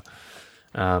 So,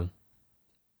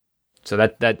 so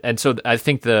I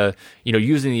think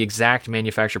using the exact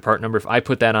manufacturer part number, if I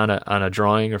put that on a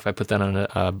drawing or if I put that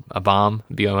on a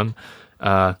BOM,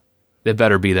 they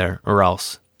better be there or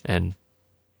else. And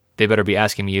they better be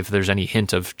asking me if there's any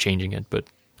hint of changing it, but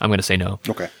I'm going to say no.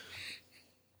 Okay.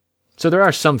 So there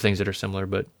are some things that are similar,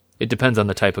 but it depends on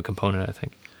the type of component, I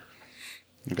think.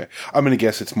 Okay. I'm going to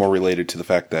guess it's more related to the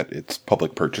fact that it's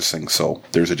public purchasing, so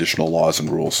there's additional laws and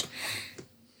rules.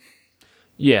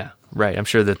 Yeah, right. I'm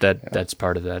sure that's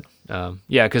part of that.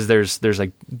 Because there's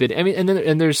like bid. I mean,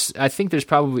 and there's I think there's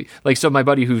probably so my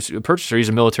buddy who's a purchaser, he's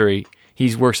a military.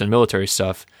 He works in military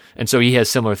stuff, and so he has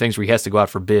similar things where he has to go out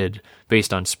for bid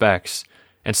based on specs,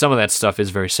 and some of that stuff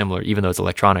is very similar, even though it's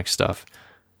electronic stuff.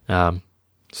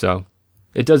 So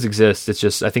it does exist. It's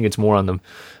just I think it's more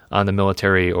on the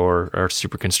military or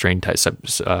super constrained type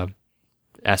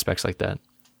aspects like that.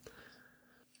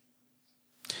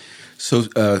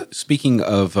 So, speaking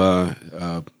of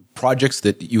projects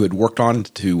that you had worked on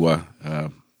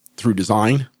through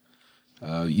design,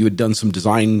 you had done some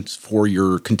designs for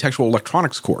your contextual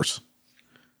electronics course.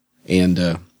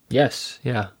 And yes,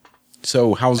 yeah.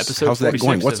 So how's that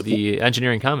going? What's the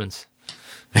Engineering Commons?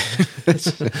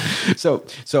 So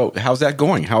how's that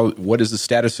going? What is the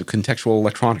status of contextual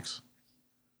electronics?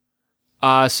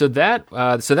 So that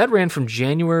ran from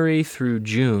January through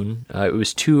June. It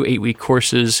was 2 8-week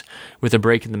courses with a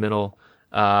break in the middle.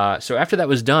 So after that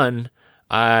was done,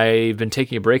 I've been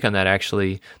taking a break on that.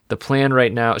 Actually, the plan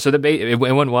right now. So it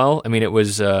went well. I mean, it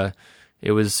was a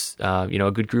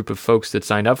good group of folks that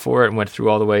signed up for it and went through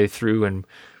all the way through, and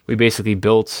we basically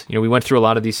built. We went through a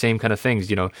lot of these same kind of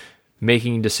things.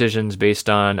 Making decisions based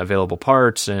on available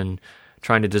parts and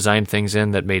trying to design things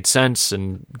in that made sense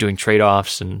and doing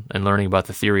trade-offs and learning about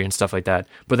the theory and stuff like that,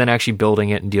 but then actually building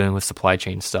it and dealing with supply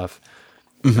chain stuff.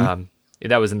 Mm-hmm.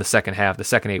 That was in the second half, the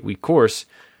second 8-week course.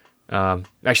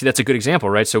 Actually, that's a good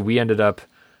example, right? So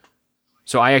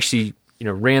I actually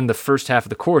ran the first half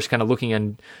of the course kind of looking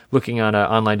on an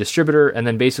online distributor, and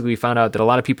then basically found out that a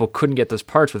lot of people couldn't get those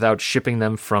parts without shipping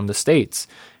them from the States.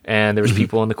 And there was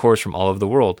people in the course from all over the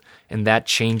world, and that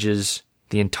changes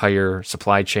the entire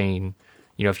supply chain.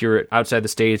 If you're outside the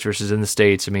States versus in the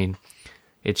States, I mean,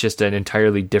 it's just an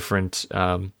entirely different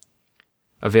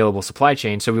available supply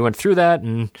chain. So we went through that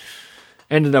and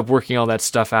ended up working all that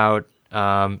stuff out,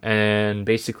 and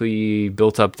basically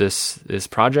built up this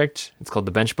project. It's called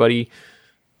the Bench Buddy,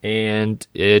 and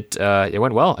it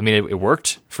went well. I mean, it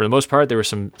worked for the most part. There were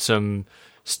some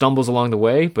stumbles along the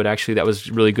way, but actually that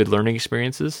was really good learning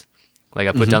experiences. Like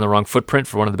I put down the wrong footprint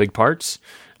for one of the big parts.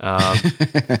 But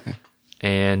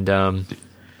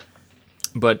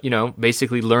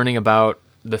basically learning about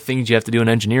the things you have to do in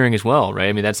engineering as well, right?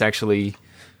 I mean, that's actually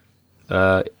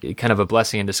kind of a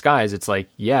blessing in disguise. It's like,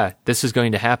 yeah, this is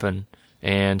going to happen.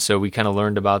 And so we kind of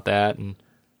learned about that, and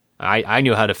I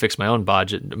knew how to fix my own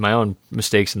budget, my own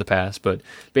mistakes in the past, but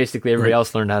basically everybody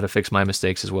else learned how to fix my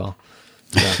mistakes as well.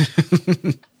 Yeah.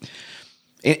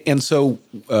 And so,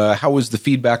 how was the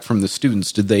feedback from the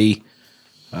students? Did they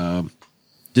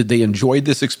enjoy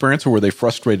this experience, or were they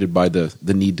frustrated by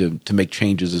the need to make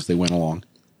changes as they went along?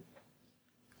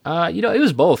 It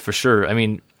was both for sure. I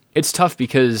mean, it's tough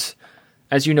because,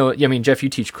 as you know, I mean, Jeff, you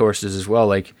teach courses as well.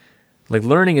 Like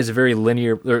learning is a very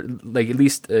linear, or like at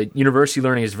least university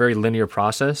learning is a very linear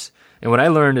process. And what I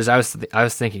learned is I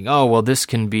was thinking, oh well, this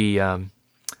can be.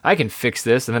 I can fix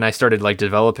this. And then I started like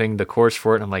developing the course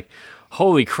for it. And I'm like,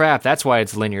 holy crap, that's why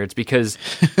it's linear. It's because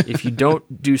if you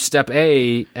don't do step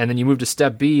A and then you move to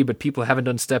step B, but people haven't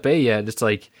done step A yet, it's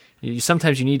like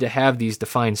sometimes you need to have these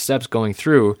defined steps going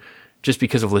through just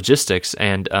because of logistics.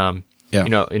 And,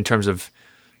 in terms of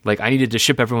like, I needed to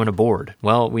ship everyone a board.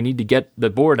 Well, we need to get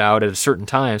the board out at a certain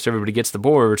time so everybody gets the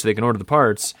board so they can order the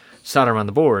parts, solder them on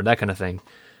the board, that kind of thing.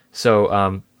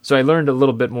 So I learned a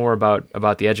little bit more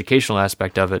about the educational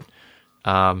aspect of it,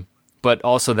 but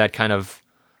also that kind of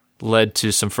led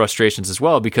to some frustrations as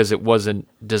well because it wasn't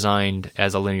designed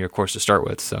as a linear course to start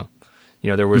with. So,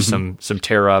 there was some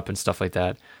tear up and stuff like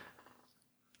that.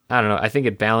 I don't know. I think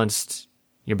it balanced.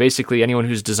 Basically anyone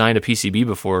who's designed a PCB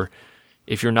before,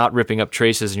 if you're not ripping up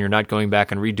traces and you're not going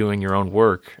back and redoing your own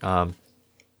work,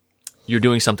 you're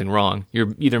doing something wrong.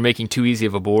 You're either making too easy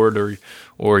of a board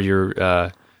or you're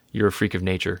a freak of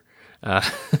nature.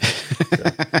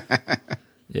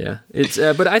 Yeah, it's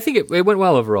but I think it went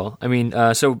well overall. I mean,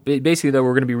 so basically though,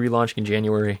 we're going to be relaunching in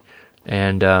January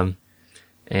and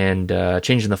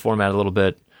changing the format a little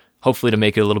bit, hopefully to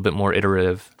make it a little bit more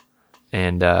iterative.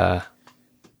 And I'll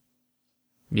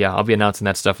be announcing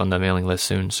that stuff on the mailing list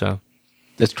soon. So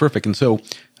that's terrific. And so,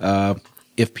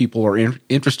 if people are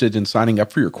interested in signing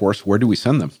up for your course, where do we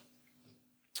send them?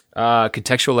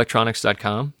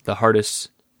 Contextualelectronics.com, the hardest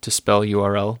to spell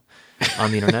URL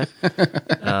on the internet.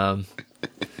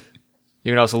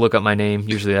 You can also look up my name.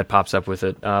 Usually that pops up with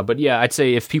it. But yeah, I'd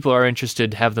say if people are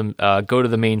interested, have them go to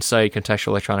the main site,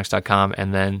 contextualelectronics.com,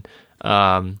 and then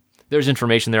there's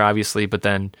information there, obviously, but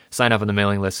then sign up on the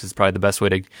mailing list is probably the best way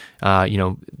to,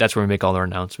 that's where we make all our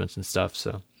announcements and stuff.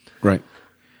 So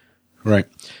Right.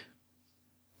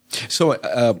 So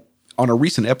on a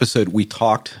recent episode, we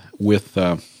talked with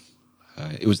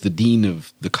it was the dean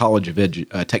of the College of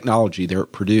Technology there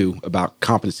at Purdue about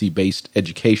competency-based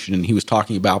education, and he was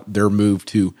talking about their move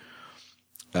to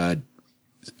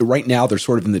right now they're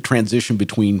sort of in the transition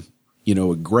between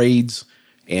grades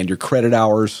and your credit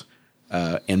hours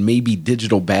and maybe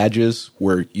digital badges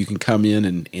where you can come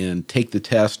in and take the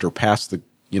test or pass the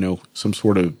some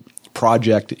sort of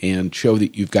project and show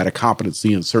that you've got a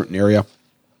competency in a certain area.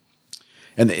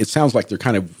 And it sounds like they're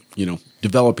kind of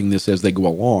developing this as they go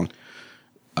along.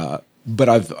 But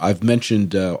I've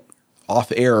mentioned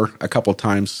off air a couple of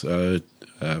times to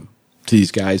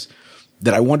these guys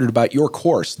that I wondered about your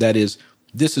course. That is,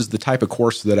 this is the type of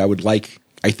course that I would like,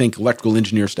 I think, electrical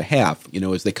engineers to have.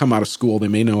 As they come out of school, they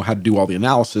may know how to do all the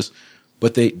analysis,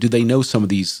 but do they know some of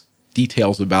these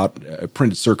details about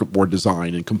printed circuit board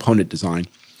design and component design?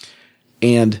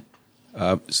 And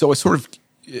so I was sort of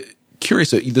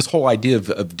curious, this whole idea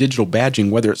of digital badging,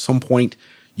 whether at some point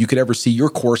you could ever see your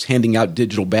course handing out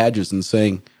digital badges and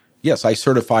saying, yes, I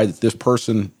certify that this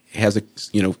person has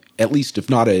at least, if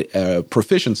not a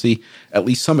proficiency, at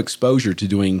least some exposure to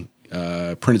doing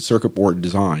printed circuit board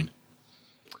design.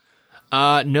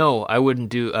 No, I wouldn't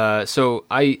do. So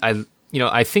I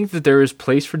think that there is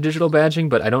place for digital badging,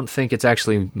 but I don't think it's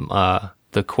actually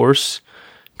the course,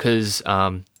 because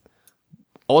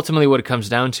ultimately what it comes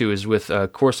down to is with a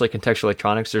course like contextual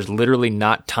electronics, there's literally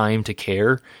not time to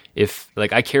care. If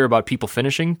I care about people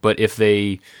finishing, but if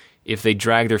they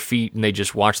drag their feet and they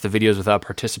just watch the videos without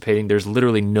participating, there's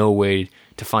literally no way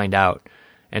to find out.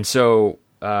 And so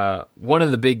one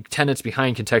of the big tenets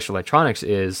behind contextual electronics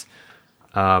is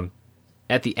at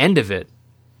the end of it,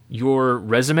 your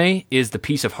resume is the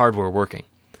piece of hardware working.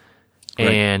 Right.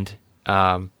 And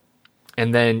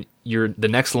then the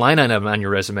next line item on your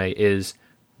resume is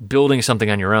building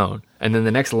something on your own. And then the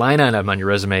next line item on your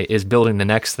resume is building the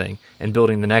next thing and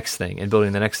building the next thing and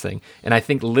building the next thing. And I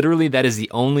think literally that is the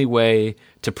only way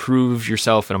to prove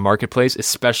yourself in a marketplace,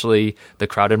 especially the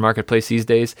crowded marketplace these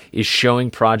days, is showing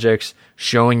projects,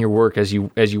 showing your work as you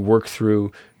work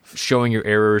through, showing your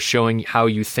errors, showing how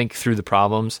you think through the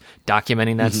problems,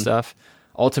 documenting that stuff.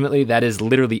 Ultimately, that is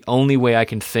literally the only way I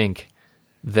can think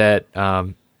that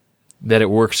that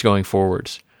it works going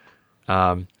forwards.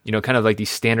 Kind of like these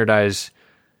standardized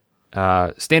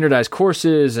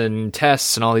courses and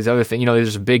tests and all these other things.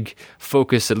 There's a big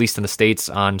focus, at least in the States,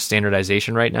 on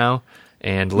standardization right now,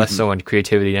 and less so on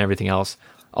creativity and everything else.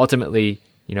 Ultimately,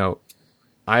 with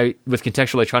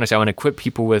contextual electronics, I want to equip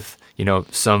people with,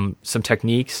 some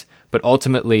techniques, but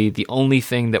ultimately the only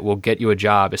thing that will get you a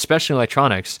job, especially in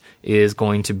electronics, is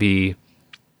going to be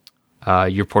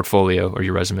your portfolio or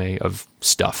your resume of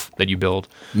stuff that you build.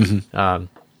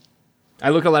 I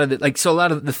look at a lot of a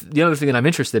lot of the other thing that I'm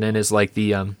interested in is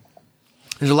there's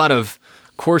a lot of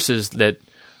courses that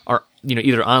are,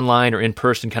 either online or in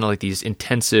person, kind of like these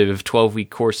intensive 12-week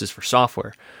courses for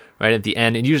software, right? At the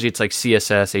end, and usually it's like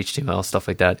CSS, HTML, stuff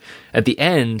like that. At the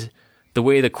end, the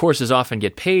way the courses often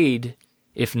get paid,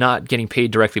 if not getting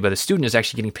paid directly by the student, is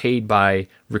actually getting paid by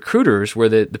recruiters, where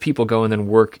the people go and then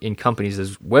work in companies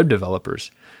as web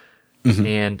developers.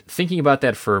 And thinking about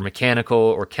that for mechanical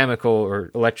or chemical or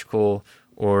electrical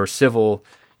or civil,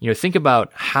 think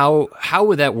about how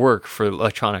would that work for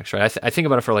electronics, right? I think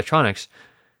about it for electronics.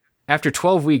 After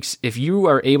 12 weeks, if you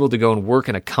are able to go and work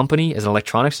in a company as an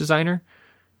electronics designer,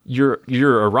 you're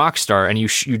a rock star and you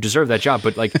deserve that job.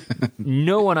 But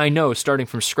no one I know starting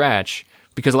from scratch,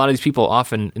 because a lot of these people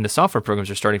often in the software programs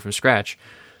are starting from scratch.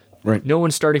 Right. No one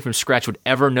starting from scratch would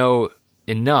ever know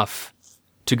enough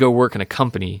to go work in a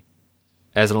company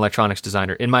as an electronics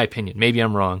designer, in my opinion. Maybe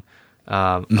I'm wrong,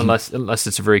 unless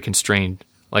it's a very constrained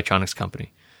electronics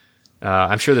company.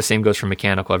 I'm sure the same goes for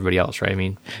mechanical, everybody else, right? I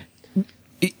mean,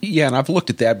 yeah, and I've looked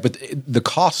at that, but the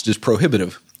cost is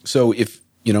prohibitive. So if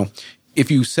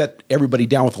you set everybody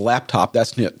down with a laptop,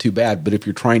 that's not too bad. But if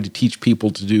you're trying to teach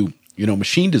people to do,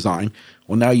 machine design,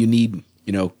 well, now you need,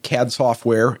 CAD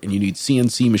software, and you need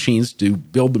CNC machines to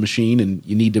build the machine, and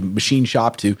you need a machine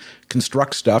shop to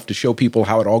construct stuff to show people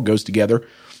how it all goes together.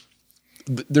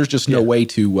 There's just no way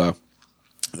to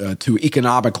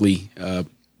economically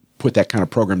put that kind of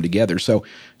program together. So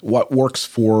what works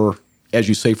for, as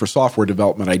you say, for software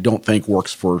development, I don't think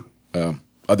works for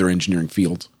other engineering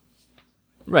fields.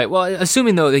 Right. Well,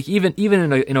 assuming though, even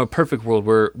in a perfect world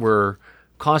where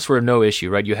costs were no issue,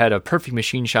 right? You had a perfect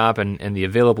machine shop and the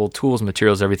available tools,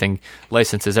 materials, everything,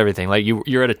 licenses, everything. Like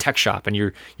you're at a tech shop and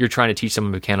you're trying to teach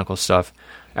someone mechanical stuff.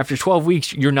 After 12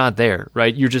 weeks, you're not there,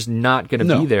 right? You're just not going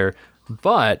to be there.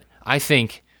 But I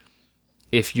think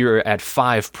if you're at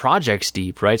 5 projects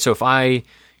deep, right? So if I,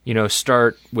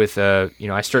 start with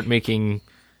I start making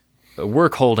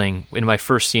work holding in my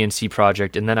first CNC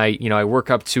project, and then I work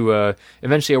up to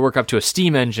eventually I work up to a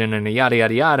steam engine and a yada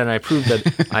yada yada, and I prove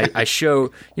that I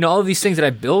show all of these things that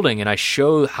I'm building, and I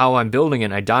show how I'm building it,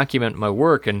 and I document my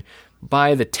work. And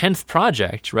by the 10th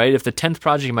project, right, if the 10th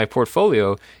project in my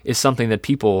portfolio is something that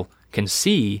people can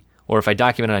see, or if I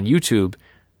document it on YouTube,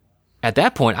 at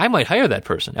that point I might hire that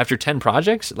person. After 10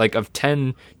 projects, like of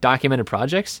 10 documented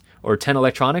projects or 10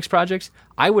 electronics projects,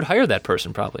 I would hire that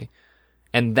person probably.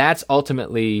 And that's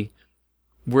ultimately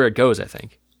where it goes, I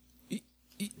think.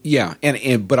 Yeah,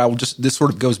 but I will just, this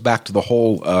sort of goes back to the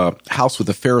whole house with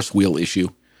the Ferris wheel issue.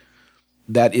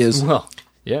 That is, well,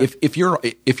 yeah. If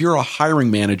you're a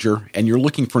hiring manager and you're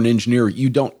looking for an engineer,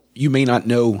 you may not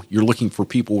know you're looking for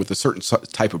people with a certain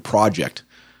type of project.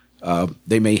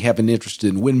 They may have an interest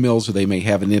in windmills, or they may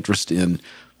have an interest in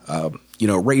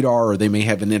radar, or they may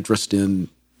have an interest in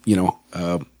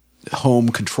home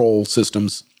control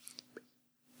systems.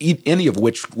 Any of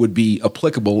which would be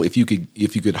applicable if you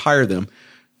could hire them,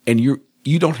 and you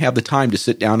don't have the time to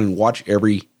sit down and watch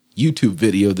every YouTube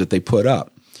video that they put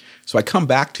up. So I come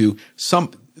back to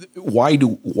why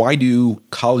do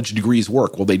college degrees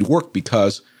work? Well, they work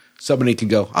because somebody can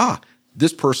go,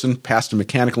 this person passed a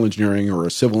mechanical engineering or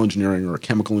a civil engineering or a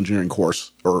chemical engineering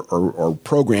course or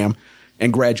program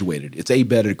and graduated. It's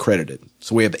ABET accredited.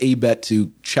 So we have ABET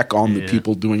to check on the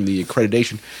people doing the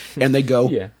accreditation, and they go,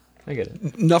 yeah, I get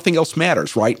it. Nothing else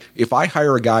matters, right? If I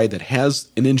hire a guy that has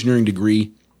an engineering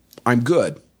degree, I'm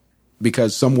good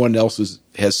because someone else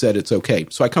has said it's okay.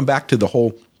 So I come back to the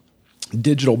whole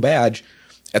digital badge.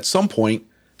 At some point,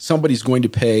 somebody's going to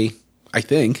pay, I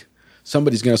think,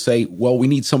 somebody's going to say, well, we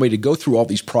need somebody to go through all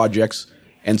these projects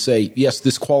and say, yes,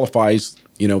 this qualifies,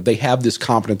 they have this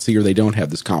competency or they don't have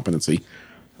this competency.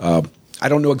 I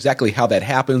don't know exactly how that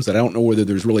happens, and I don't know whether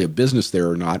there's really a business there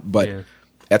or not, but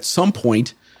at some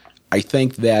point, I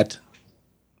think that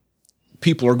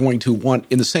people are going to want,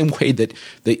 in the same way that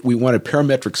we want a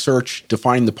parametric search to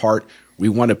find the part, we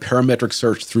want a parametric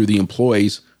search through the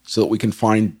employees so that we can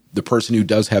find the person who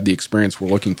does have the experience we're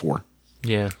looking for.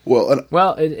 Yeah. Well,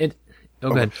 go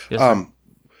ahead. Yes,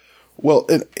 well,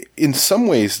 in some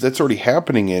ways, that's already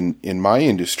happening in my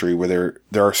industry, where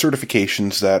there are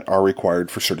certifications that are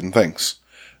required for certain things,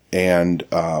 and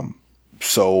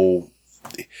so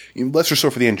lesser so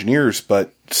for the engineers,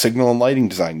 but signal and lighting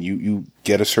design, you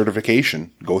get a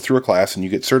certification, go through a class, and you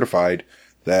get certified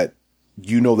that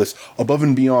this above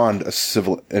and beyond a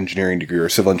civil engineering degree or a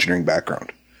civil engineering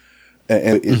background,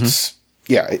 and it's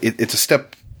it's a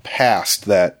step past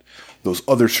that. Those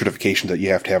other certifications that you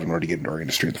have to have in order to get into our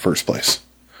industry in the first place.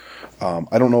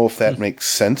 I don't know if that makes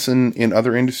sense in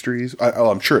other industries.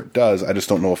 I'm sure it does. I just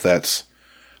don't know if that's,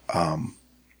 I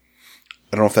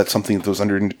don't know if that's something that those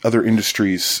other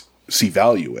industries see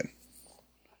value in.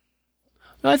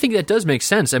 No, I think that does make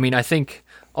sense. I mean, I think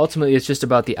ultimately it's just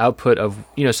about the output of,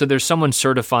 so there's someone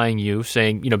certifying you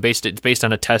saying, it's based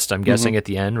on a test, I'm guessing at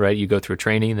the end, right? You go through a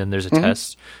training, then there's a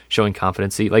test showing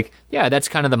competency. Like, yeah, that's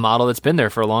kind of the model that's been there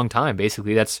for a long time.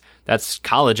 Basically, that's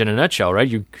college in a nutshell, right?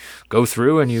 You go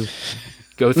through and you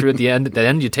go through at the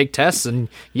end you take tests and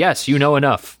yes, you know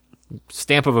enough.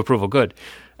 Stamp of approval, good.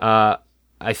 I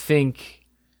think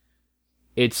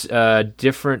it's a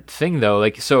different thing though.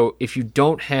 Like, so if you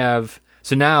don't have,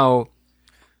 so now,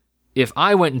 if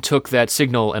I went and took that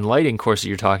signal and lighting course that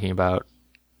you're talking about,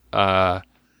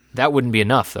 that wouldn't be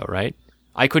enough, though, right?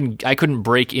 I couldn't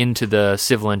break into the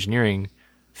civil engineering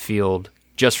field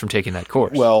just from taking that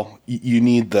course. Well, you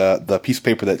need the piece of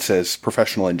paper that says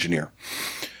professional engineer.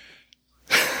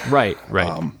 Right,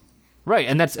 right,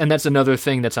 and that's another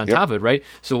thing that's on top of it, right?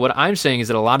 So what I'm saying is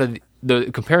that a lot of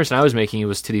the comparison I was making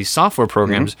was to these software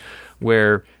programs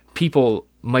where people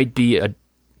might be a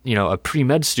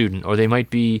pre-med student, or they might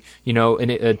be, a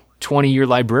 20-year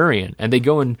librarian, and they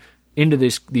go into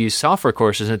these software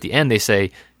courses, and at the end they say,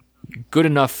 good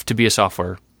enough to be a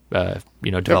software,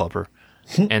 developer.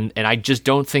 And I just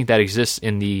don't think that exists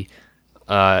in the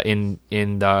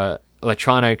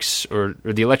electronics or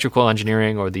the electrical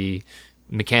engineering or the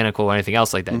mechanical or anything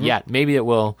else like that. Yeah, maybe it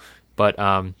will, but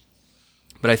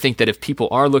I think that if people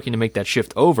are looking to make that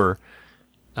shift over,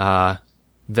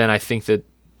 then I think that,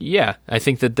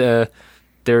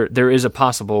 there is a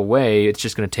possible way. It's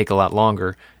just going to take a lot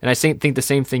longer. And I think the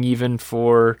same thing even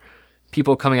for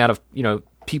people coming out of,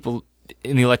 people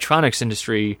in the electronics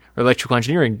industry or electrical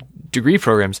engineering degree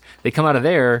programs. They come out of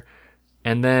there,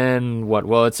 and then what?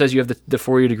 Well, it says you have the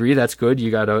 4-year degree. That's good. You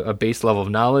got a base level of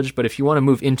knowledge. But if you want to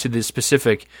move into the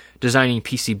specific designing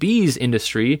PCBs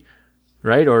industry,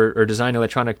 right, or design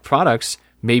electronic products,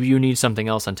 maybe you need something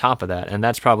else on top of that. And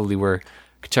that's probably where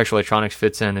contextual electronics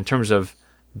fits in terms of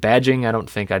badging. I don't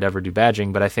think I'd ever do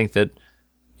badging, but I think that,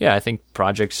 I think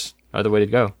projects are the way to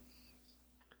go.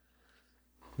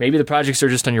 Maybe the projects are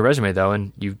just on your resume though,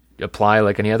 and you apply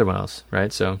like any other one else,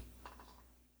 right? So,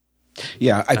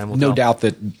 yeah, I've no doubt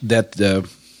that a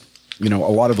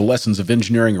lot of the lessons of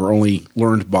engineering are only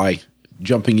learned by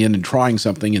jumping in and trying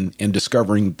something and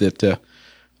discovering that,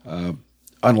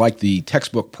 unlike the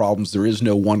textbook problems, there is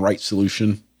no one right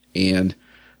solution, and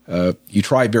you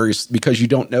try various, because you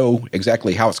don't know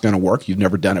exactly how it's going to work. You've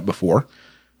never done it before.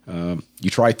 You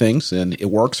try things and it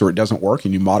works or it doesn't work,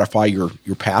 and you modify your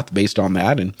path based on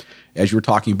that. And as you were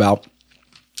talking about,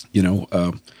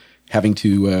 having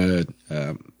to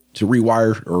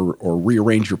rewire or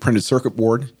rearrange your printed circuit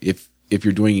board, if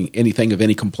you're doing anything of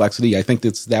any complexity, I think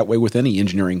that's that way with any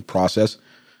engineering process.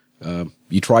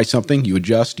 You try something, you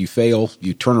adjust, you fail,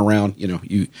 you turn around,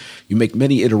 you make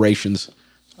many iterations,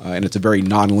 and it's a very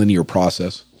nonlinear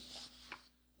process.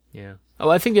 Yeah. Oh,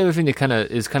 I think the other thing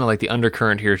that is like the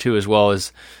undercurrent here too, as well,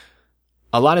 is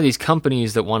a lot of these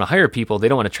companies that want to hire people, they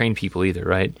don't want to train people either,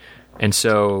 right? And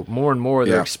so more and more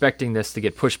they're expecting this to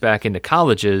get pushed back into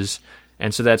colleges,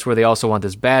 and so that's where they also want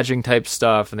this badging type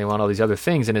stuff, and they want all these other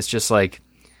things, and it's just like,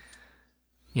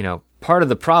 part of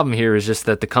the problem here is just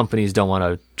that the companies don't want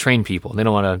to train people. They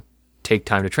don't want to take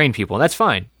time to train people, and that's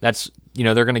fine. That's,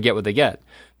 they're going to get what they get.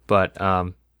 But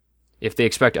if they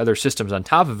expect other systems on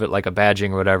top of it, like a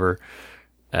badging or whatever,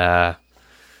 I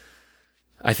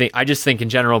just think in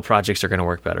general projects are going to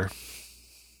work better.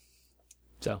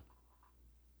 So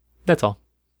that's all.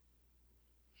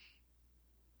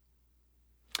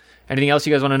 Anything else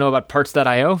you guys want to know about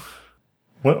parts.io?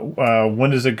 When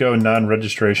does it go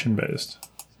non-registration based?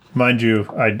 Mind you,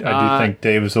 I do think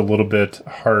Dave is a little bit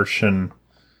harsh in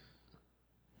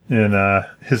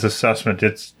his assessment.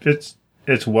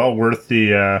 It's well worth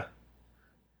the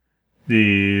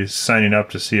signing up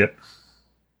to see it.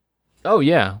 Oh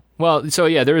yeah. Well, so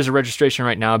yeah, there is a registration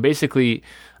right now. Basically,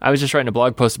 I was just writing a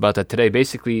blog post about that today.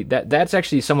 Basically, that's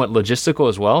actually somewhat logistical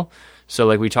as well. So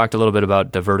like we talked a little bit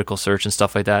about the vertical search and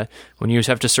stuff like that. When you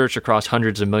have to search across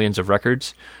hundreds of millions of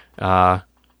records, that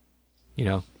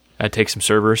takes some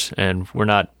servers, and we're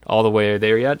not all the way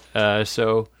there yet.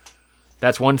 So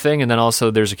that's one thing. And then also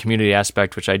there's a community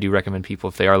aspect, which I do recommend people,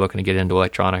 if they are looking to get into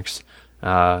electronics,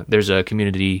 there's a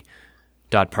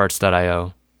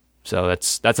community.parts.io. So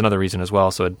that's another reason as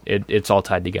well. So it's all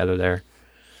tied together there.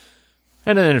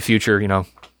 And then in the future,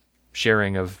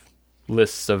 sharing of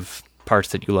lists of parts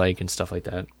that you like and stuff like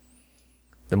that.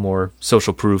 The more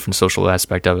social proof and social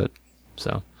aspect of it.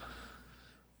 So.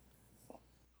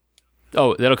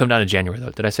 Oh, that'll come down in January,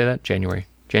 though. Did I say that? January.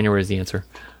 January is the answer.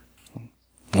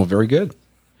 Well, very good.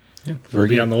 Yeah, we'll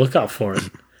be on the lookout for it.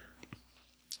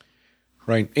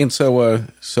 Right. And so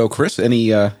Chris,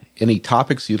 any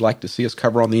topics you'd like to see us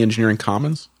cover on the Engineering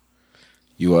Commons?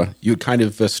 You kind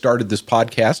of started this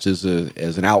podcast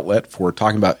as an outlet for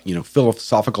talking about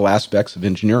philosophical aspects of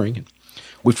engineering. And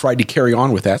we've tried to carry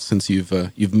on with that since you've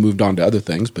moved on to other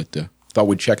things, but thought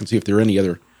we'd check and see if there are any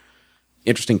other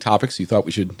interesting topics you thought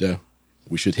we should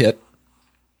hit.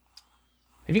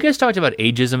 Have you guys talked about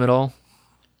ageism at all?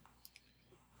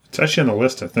 It's actually on the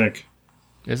list, I think.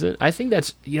 Is it? I think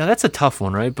that's a tough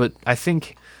one, right? But I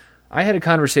think I had a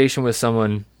conversation with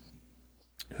someone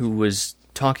who was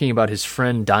talking about his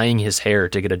friend dyeing his hair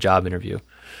to get a job interview.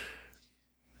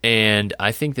 And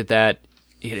I think that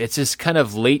it's this kind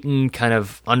of latent, kind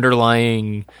of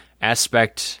underlying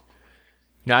aspect.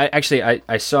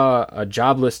 I saw a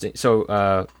job listing.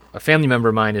 So a family member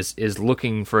of mine is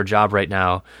looking for a job right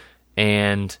now,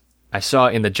 and I saw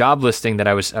in the job listing that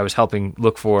I was helping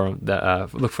look for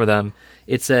them,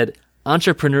 it said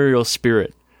entrepreneurial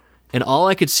spirit, and all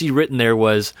I could see written there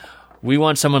was, we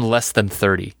want someone less than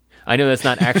 30. I know that's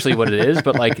not actually what it is,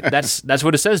 but like that's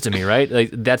what it says to me, right? Like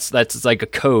that's like a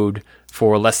code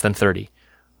for less than 30,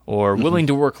 or willing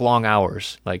to work long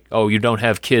hours. Like, oh, you don't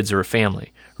have kids or a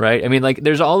family, right? I mean, like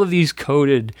there's all of these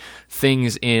coded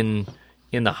things in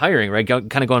the hiring, right?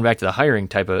 Kind of going back to the hiring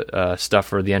type of stuff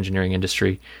for the engineering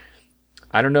industry.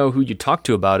 I don't know who you talk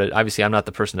to about it. Obviously, I'm not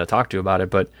the person to talk to about it,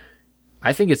 but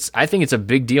I think it's a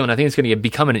big deal, and I think it's going to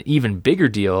become an even bigger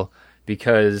deal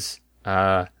because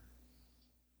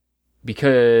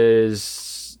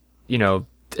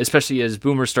especially as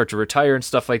boomers start to retire and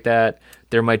stuff like that,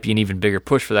 there might be an even bigger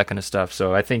push for that kind of stuff.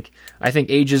 So I think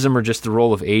ageism, or just the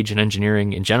role of age in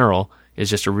engineering in general, is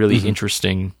just a really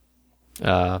interesting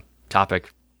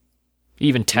topic.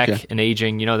 Even tech and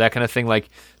aging, that kind of thing. Like,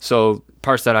 so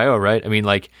parts.io, right? I mean,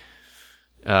 like,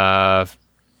 how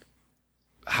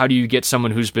do you get someone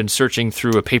who's been searching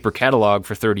through a paper catalog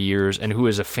for 30 years and who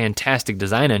is a fantastic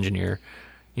design engineer?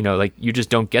 Like, you just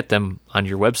don't get them on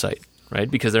your website, right?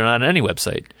 Because they're not on any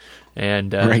website.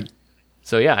 And right.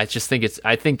 So yeah, I just think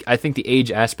I think the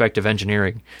age aspect of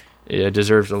engineering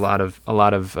deserves a lot of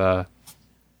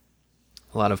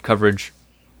coverage.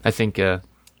 I think.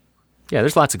 Yeah,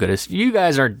 there's lots of goodies. You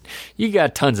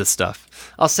got tons of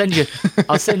stuff. I'll send you a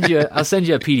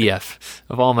PDF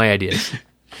of all my ideas.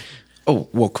 Oh,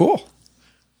 well, cool.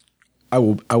 I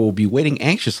will be waiting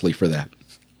anxiously for that.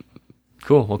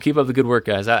 Cool. Well, keep up the good work,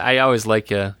 guys. I always like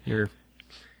your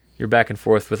your back and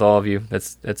forth with all of you.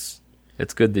 It's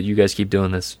good that you guys keep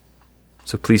doing this.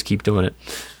 So please keep doing it.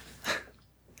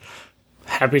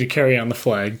 Happy to carry on the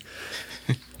flag.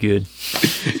 Good.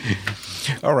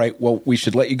 All right. Well, we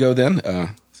should let you go then.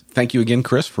 Thank you again,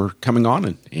 Chris, for coming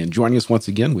on and joining us once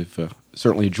again. We've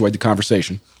certainly enjoyed the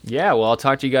conversation. Yeah, well, I'll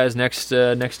talk to you guys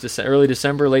early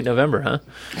December, late November, huh?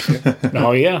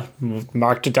 Oh, yeah.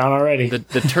 Marked it down already.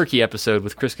 The turkey episode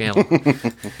with Chris Gamble.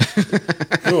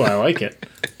 Ooh, I like it.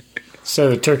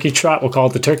 So the turkey trot, we'll call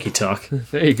it the turkey talk.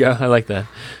 There you go. I like that.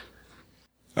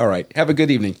 All right. Have a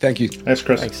good evening. Thank you. Thanks,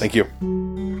 Chris. Thanks. Thank you.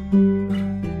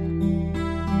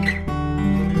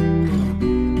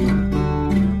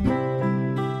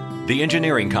 The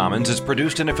Engineering Commons is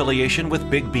produced in affiliation with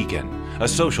Big Beacon, a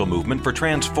social movement for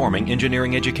transforming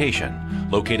engineering education,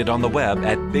 located on the web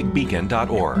at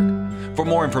bigbeacon.org. For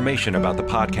more information about the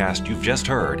podcast you've just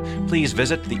heard, please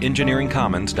visit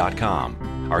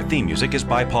theengineeringcommons.com. Our theme music is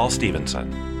by Paul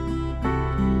Stevenson.